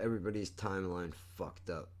 It got everybody's timeline fucked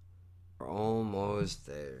up. We're almost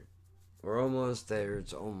there. We're almost there.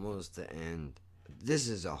 It's almost the end. This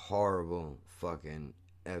is a horrible fucking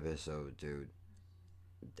episode, dude.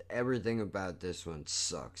 Everything about this one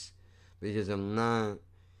sucks because I'm not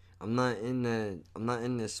in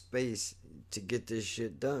the space to get this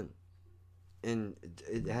shit done, and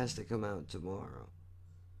it has to come out tomorrow.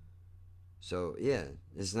 So yeah,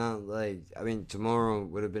 it's not like, I mean, tomorrow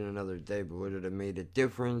would have been another day, but would it have made a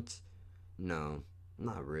difference? No,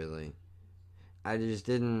 not really. I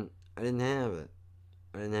didn't have it.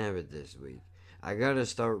 I didn't have it this week. I gotta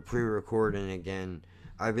start pre-recording again.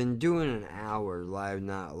 I've been doing an hour live,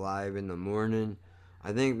 not live in the morning.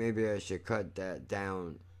 I think maybe I should cut that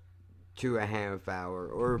down to a half hour.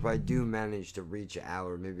 Or if I do manage to reach an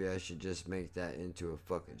hour, maybe I should just make that into a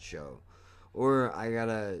fucking show. Or I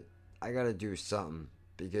gotta do something.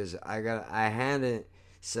 Because I had it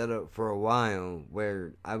set up for a while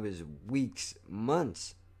where I was weeks,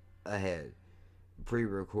 months ahead.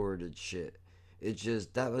 Pre-recorded shit. It's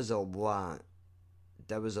just, that was a lot.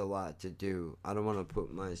 That was a lot to do. I don't want to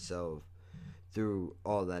put myself through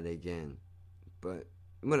all that again. But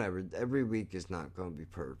whatever. Every week is not going to be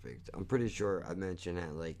perfect. I'm pretty sure I mentioned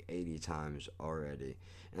that like 80 times already.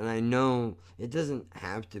 And I know it doesn't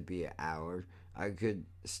have to be an hour. I could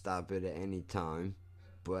stop it at any time.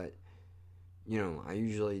 But, you know, I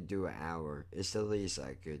usually do an hour. It's the least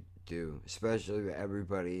I could do. Especially with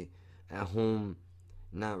everybody at home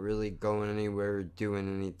not really going anywhere, doing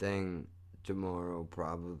anything tomorrow,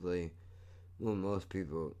 probably. Well, most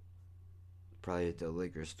people probably at the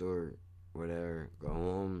liquor store, whatever, go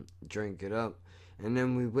home, drink it up, and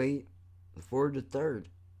then we wait for the 3rd,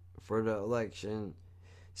 for the election,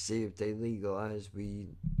 see if they legalize weed.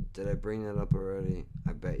 Did I bring that up already?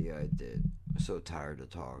 I bet you I did. I'm so tired of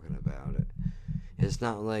talking about it. It's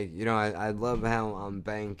not like, you know, I love how I'm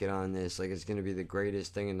banking on this, like it's going to be the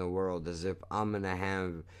greatest thing in the world, as if I'm going to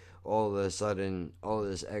have all of a sudden all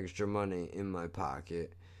this extra money in my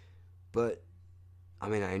pocket. But, I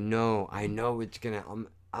mean, I know it's going to,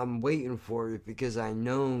 I'm waiting for it because I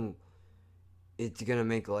know it's going to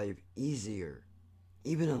make life easier,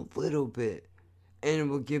 even a little bit. And it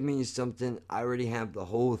will give me something. I already have the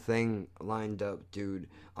whole thing lined up, dude.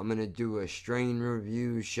 I'm going to do a strain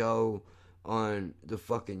review show on the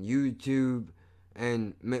fucking YouTube,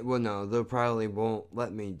 and, well, no, they probably won't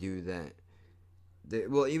let me do that.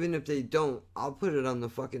 Well, even if they don't, I'll put it on the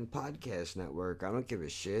fucking podcast network. I don't give a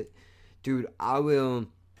shit. Dude, I'll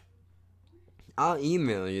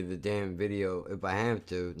email you the damn video if I have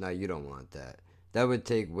to. No, you don't want that. That would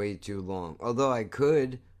take way too long. Although I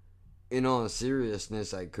could, in all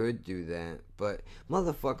seriousness, I could do that. But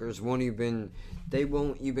motherfuckers won't even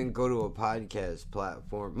go to a podcast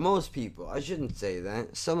platform. Most people, I shouldn't say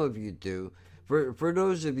that. Some of you do. For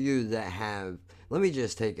those of you that have, let me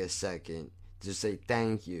just take a second to say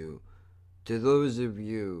thank you to those of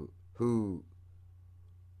you who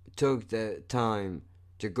took the time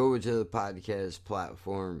to go to the podcast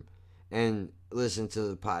platform and listen to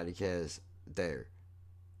the podcast there.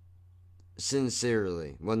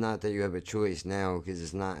 Sincerely. Well, not that you have a choice now because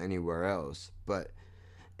it's not anywhere else, but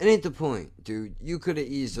it ain't the point, dude. You could have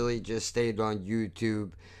easily just stayed on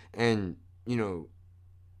YouTube and, you know,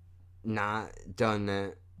 not done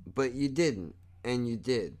that, but you didn't, and you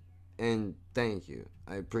did, and thank you.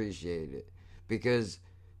 I appreciate it, because,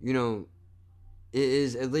 you know, it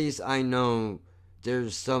is, at least I know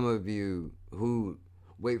there's some of you who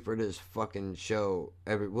wait for this fucking show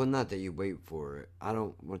well, not that you wait for it.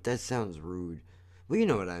 That sounds rude. Well, you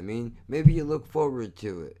know what I mean. Maybe you look forward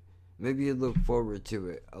to it. Maybe you look forward to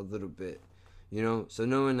it a little bit. You know? So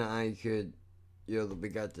knowing that I could, you know, we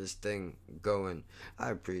got this thing going, I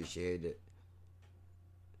appreciate it.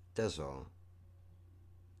 That's all.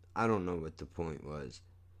 I don't know what the point was.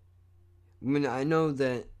 I mean, I know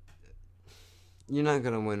that you're not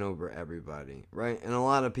going to win over everybody, right? And a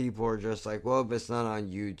lot of people are just like, well, if it's not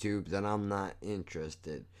on YouTube, then I'm not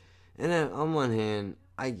interested. And then, on one hand,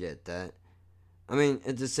 I get that. I mean,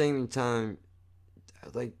 at the same time,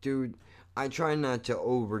 like, dude, I try not to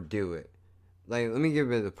overdo it. Like, let me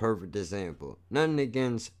give you the perfect example. Nothing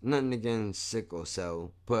against sickle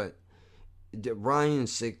cell, but Ryan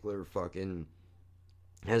Sickler fucking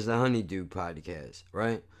has the Honeydew podcast,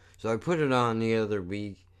 right? So I put it on the other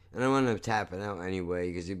week, and I wound up tapping out anyway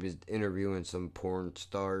because he was interviewing some porn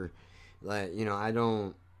star. Like, you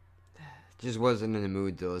know, just wasn't in the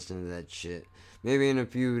mood to listen to that shit. Maybe in a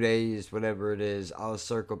few days, whatever it is, I'll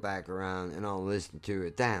circle back around and I'll listen to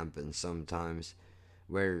it. That happens sometimes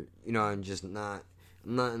where, you know, I'm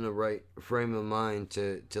not in the right frame of mind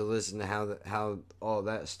to listen to how all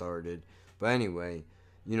that started. But anyway,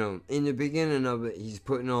 you know, in the beginning of it, he's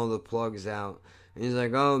putting all the plugs out. And he's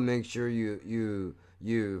like, oh, make sure you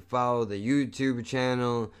follow the YouTube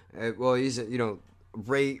channel. Well, he's, you know,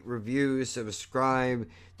 rate, review, subscribe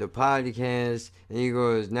the podcast. And he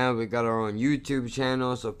goes, now we got our own YouTube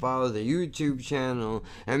channel, so follow the YouTube channel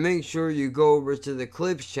and make sure you go over to the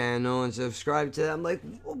Clips channel and subscribe to that. I'm like,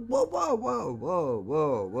 whoa.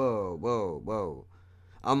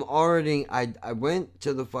 I'm already, I went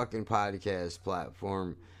to the fucking podcast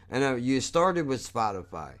platform, and you started with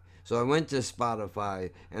Spotify. So I went to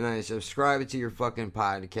Spotify and I subscribed to your fucking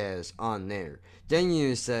podcast on there. Then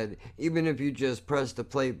you said, even if you just press the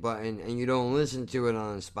play button and you don't listen to it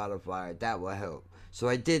on Spotify, that will help. So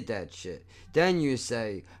I did that shit. Then you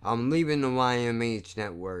say, I'm leaving the YMH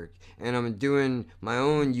network and I'm doing my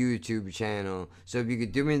own YouTube channel. So if you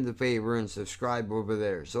could do me the favor and subscribe over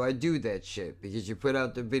there. So I do that shit because you put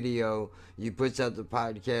out the video, you put out the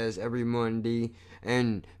podcast every Monday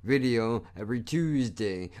and video every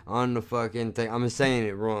Tuesday on the fucking thing. I'm saying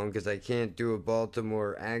it wrong because I can't do a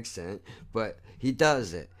Baltimore accent, but he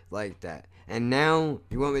does it like that. And now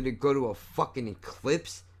you want me to go to a fucking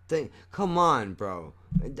Eclipse thing? Come on, bro.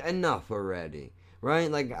 Enough already.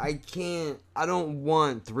 Right? Like, I don't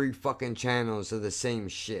want 3 fucking channels of the same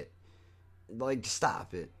shit. Like,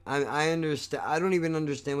 stop it. I understand. I don't even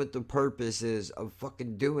understand what the purpose is of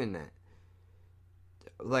fucking doing that.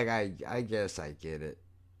 Like, I guess I get it.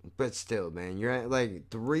 But still, man, you're at,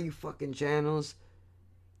 like, 3 fucking channels?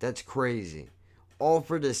 That's crazy. All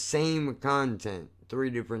for the same content.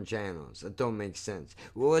 3 different channels. That don't make sense.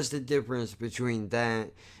 What's the difference between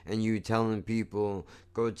that and you telling people,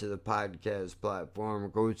 go to the podcast platform,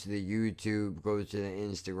 go to the YouTube, go to the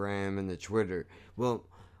Instagram and the Twitter? Well,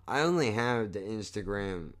 I only have the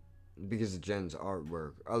Instagram because of Jen's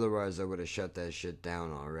artwork. Otherwise, I would have shut that shit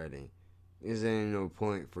down already. Because there ain't no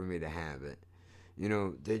point for me to have it. You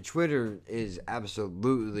know, the Twitter is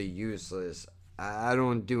absolutely useless. I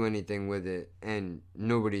don't do anything with it, and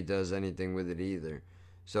nobody does anything with it either.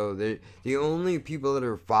 So the only people that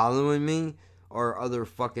are following me are other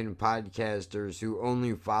fucking podcasters who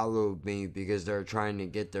only follow me because they're trying to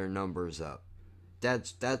get their numbers up.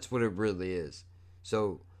 That's what it really is.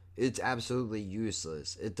 So it's absolutely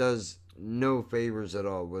useless. It does no favors at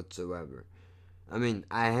all whatsoever. I mean,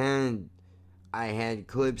 I had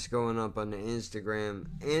clips going up on the Instagram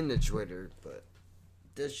and the Twitter, but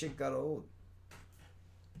this shit got old.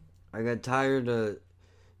 I got tired of,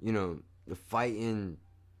 you know, the fighting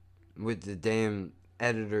with the damn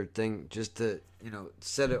editor thing just to, you know,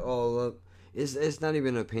 set it all up. It's not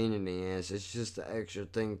even a pain in the ass. It's just the extra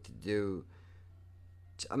thing to do.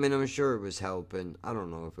 I mean, I'm sure it was helping. I don't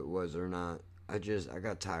know if it was or not. I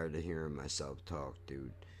got tired of hearing myself talk,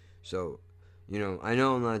 dude. So, you know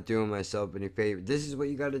I'm not doing myself any favor. This is what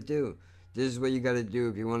you got to do. This is what you got to do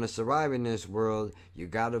if you want to survive in this world. You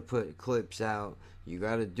got to put clips out. You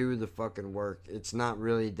got to do the fucking work. It's not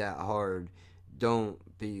really that hard. Don't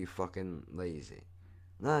be fucking lazy.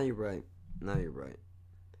 Nah, you're right.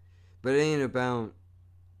 But it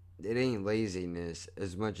ain't laziness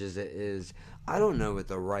as much as it is, I don't know what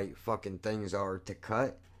the right fucking things are to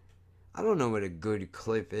cut. I don't know what a good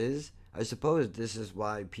clip is. I suppose this is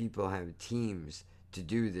why people have teams to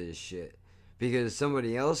do this shit. Because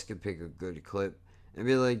somebody else could pick a good clip and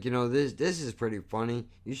be like, you know, this is pretty funny.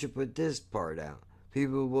 You should put this part out.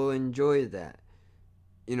 People will enjoy that.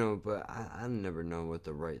 You know, but I never know what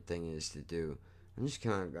the right thing is to do. I'm just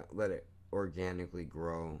kind of let it organically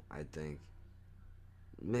grow, I think.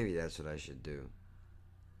 Maybe that's what I should do.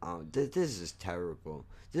 This is terrible.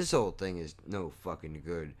 This whole thing is no fucking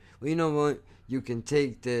good. Well, you know what? You can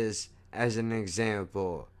take this as an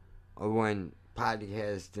example of when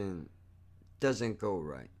podcasting doesn't go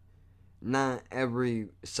right. Not every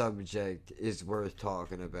subject is worth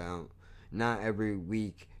talking about. Not every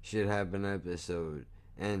week should have an episode.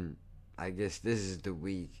 And I guess this is the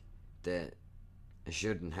week that I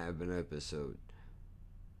shouldn't have an episode.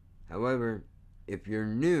 However, if you're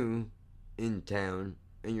new in town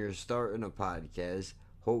and you're starting a podcast,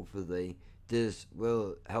 hopefully this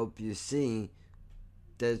will help you see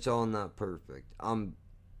that it's all not perfect. I'm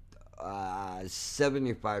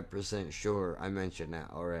 75% sure I mentioned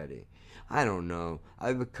that already. I don't know.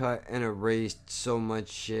 I've cut and erased so much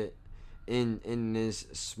shit in this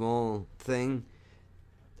small thing.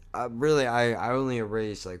 Really, I only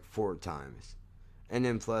erased like 4 times. And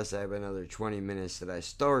then plus I have another 20 minutes that I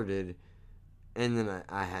started, and then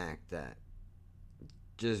I hacked that.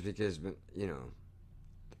 Just because, you know,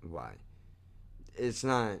 why? It's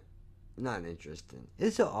not not interesting.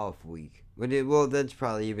 It's an off week. Well, that's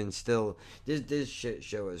probably even still. This shit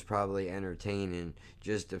show is probably entertaining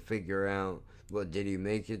just to figure out, well, did he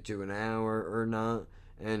make it to an hour or not?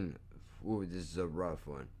 And ooh, this is a rough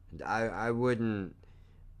one. I wouldn't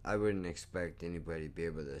expect anybody to be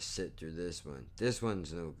able to sit through this one. This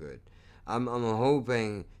one's no good. I'm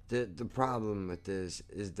hoping that the problem with this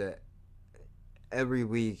is that every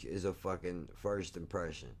week is a fucking first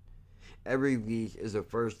impression. Every week is a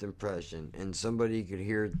first impression, and somebody could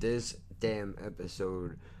hear this damn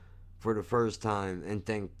episode for the first time and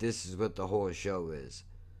think this is what the whole show is.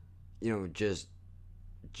 You know, just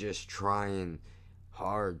trying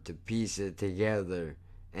hard to piece it together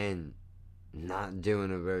and not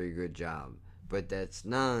doing a very good job. But that's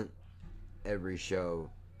not every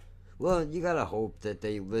show. Well, you gotta hope that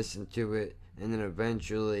they listen to it and then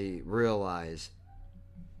eventually realize,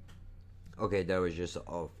 okay, that was just an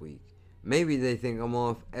off week. Maybe they think I'm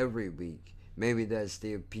off every week. Maybe that's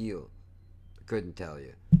the appeal. Couldn't tell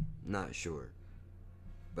you. Not sure.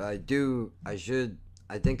 But I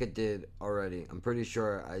think I did already. I'm pretty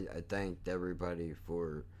sure I thanked everybody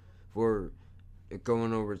for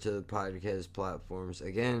going over to the podcast platforms.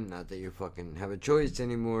 Again, not that you fucking have a choice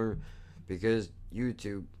anymore because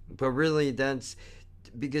YouTube. But really, that's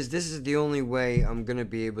because this is the only way I'm going to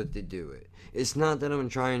be able to do it. It's not that I'm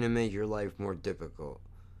trying to make your life more difficult.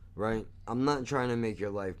 Right? I'm not trying to make your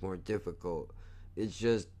life more difficult. It's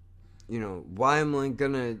just, you know, why am I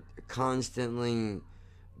gonna constantly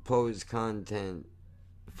post content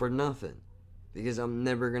for nothing? Because I'm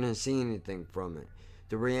never gonna see anything from it.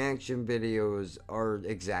 The reaction videos are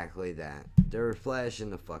exactly that. They're a flash in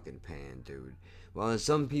the fucking pan, dude. While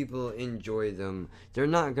some people enjoy them, they're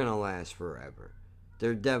not gonna last forever.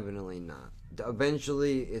 They're definitely not.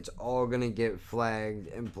 Eventually, it's all gonna get flagged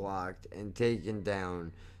and blocked and taken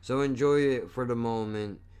down. So enjoy it for the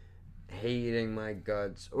moment, hating my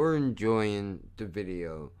guts, or enjoying the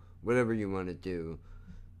video, whatever you want to do.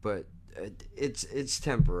 But it's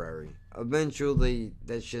temporary. Eventually,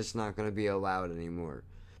 that's just not going to be allowed anymore.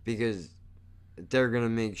 Because they're going to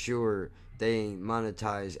make sure they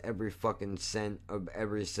monetize every fucking cent of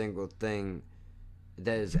every single thing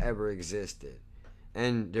that has ever existed.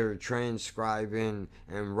 And they're transcribing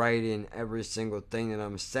and writing every single thing that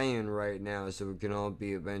I'm saying right now so it can all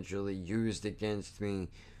be eventually used against me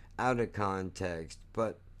out of context.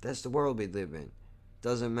 But that's the world we live in.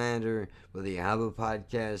 Doesn't matter whether you have a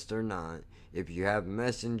podcast or not. If you have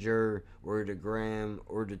Messenger or the Gram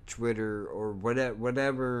or the Twitter or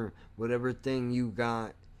whatever thing you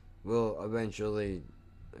got will eventually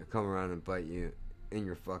come around and bite you in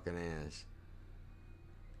your fucking ass.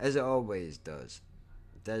 As it always does.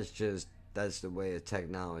 That's the way of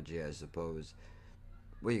technology, I suppose.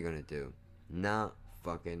 What are you gonna do? Not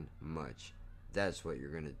fucking much. That's what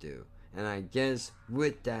you're gonna do. And I guess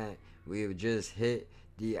with that, we have just hit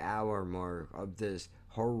the hour mark of this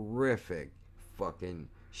horrific fucking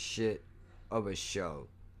shit of a show.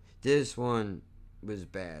 This one was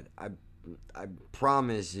bad. I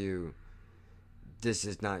promise you, this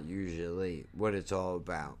is not usually what it's all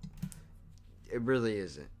about. It really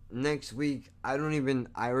isn't. Next week, I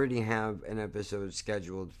already have an episode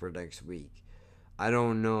scheduled for next week. I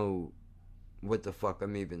don't know what the fuck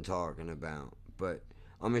I'm even talking about, but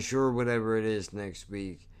I'm sure whatever it is next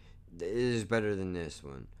week, it is better than this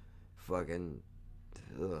one. Fucking,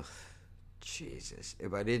 ugh, Jesus.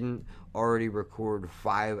 If I didn't already record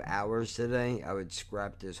 5 hours today, I would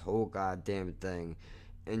scrap this whole goddamn thing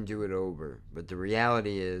and do it over. But the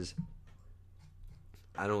reality is,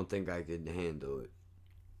 I don't think I could handle it.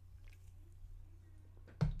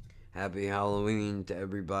 Happy Halloween to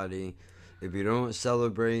everybody. If you don't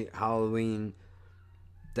celebrate Halloween,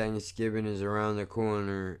 Thanksgiving is around the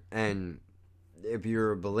corner. And if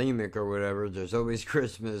you're a bulimic or whatever, there's always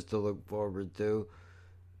Christmas to look forward to.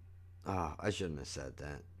 I shouldn't have said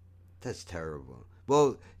that. That's terrible.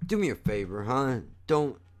 Well, do me a favor, huh?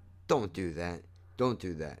 Don't do that. Don't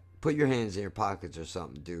do that. Put your hands in your pockets or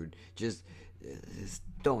something, dude. Just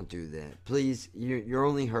don't do that, please. You're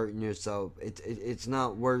only hurting yourself. It's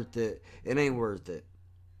not worth it. It ain't worth it.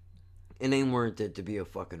 It ain't worth it to be a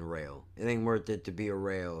fucking rail. It ain't worth it to be a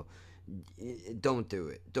rail. Don't do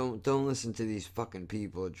it. Don't listen to these fucking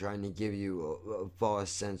people trying to give you a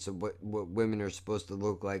false sense of what women are supposed to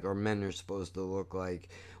look like or men are supposed to look like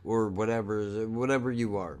or whatever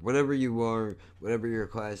you are, whatever your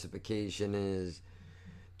classification is.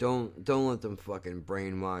 Don't let them fucking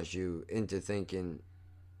brainwash you into thinking,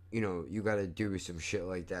 you gotta do some shit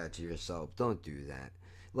like that to yourself. Don't do that.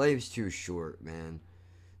 Life's too short, man.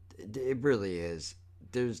 It really is.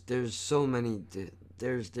 There's so many.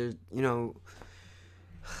 There's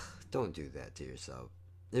Don't do that to yourself.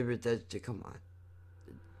 Come on.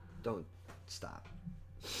 Don't stop.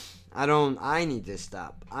 I need to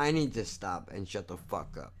stop. I need to stop and shut the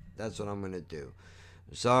fuck up. That's what I'm gonna do.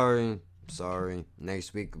 Sorry.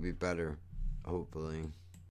 Next week will be better. Hopefully.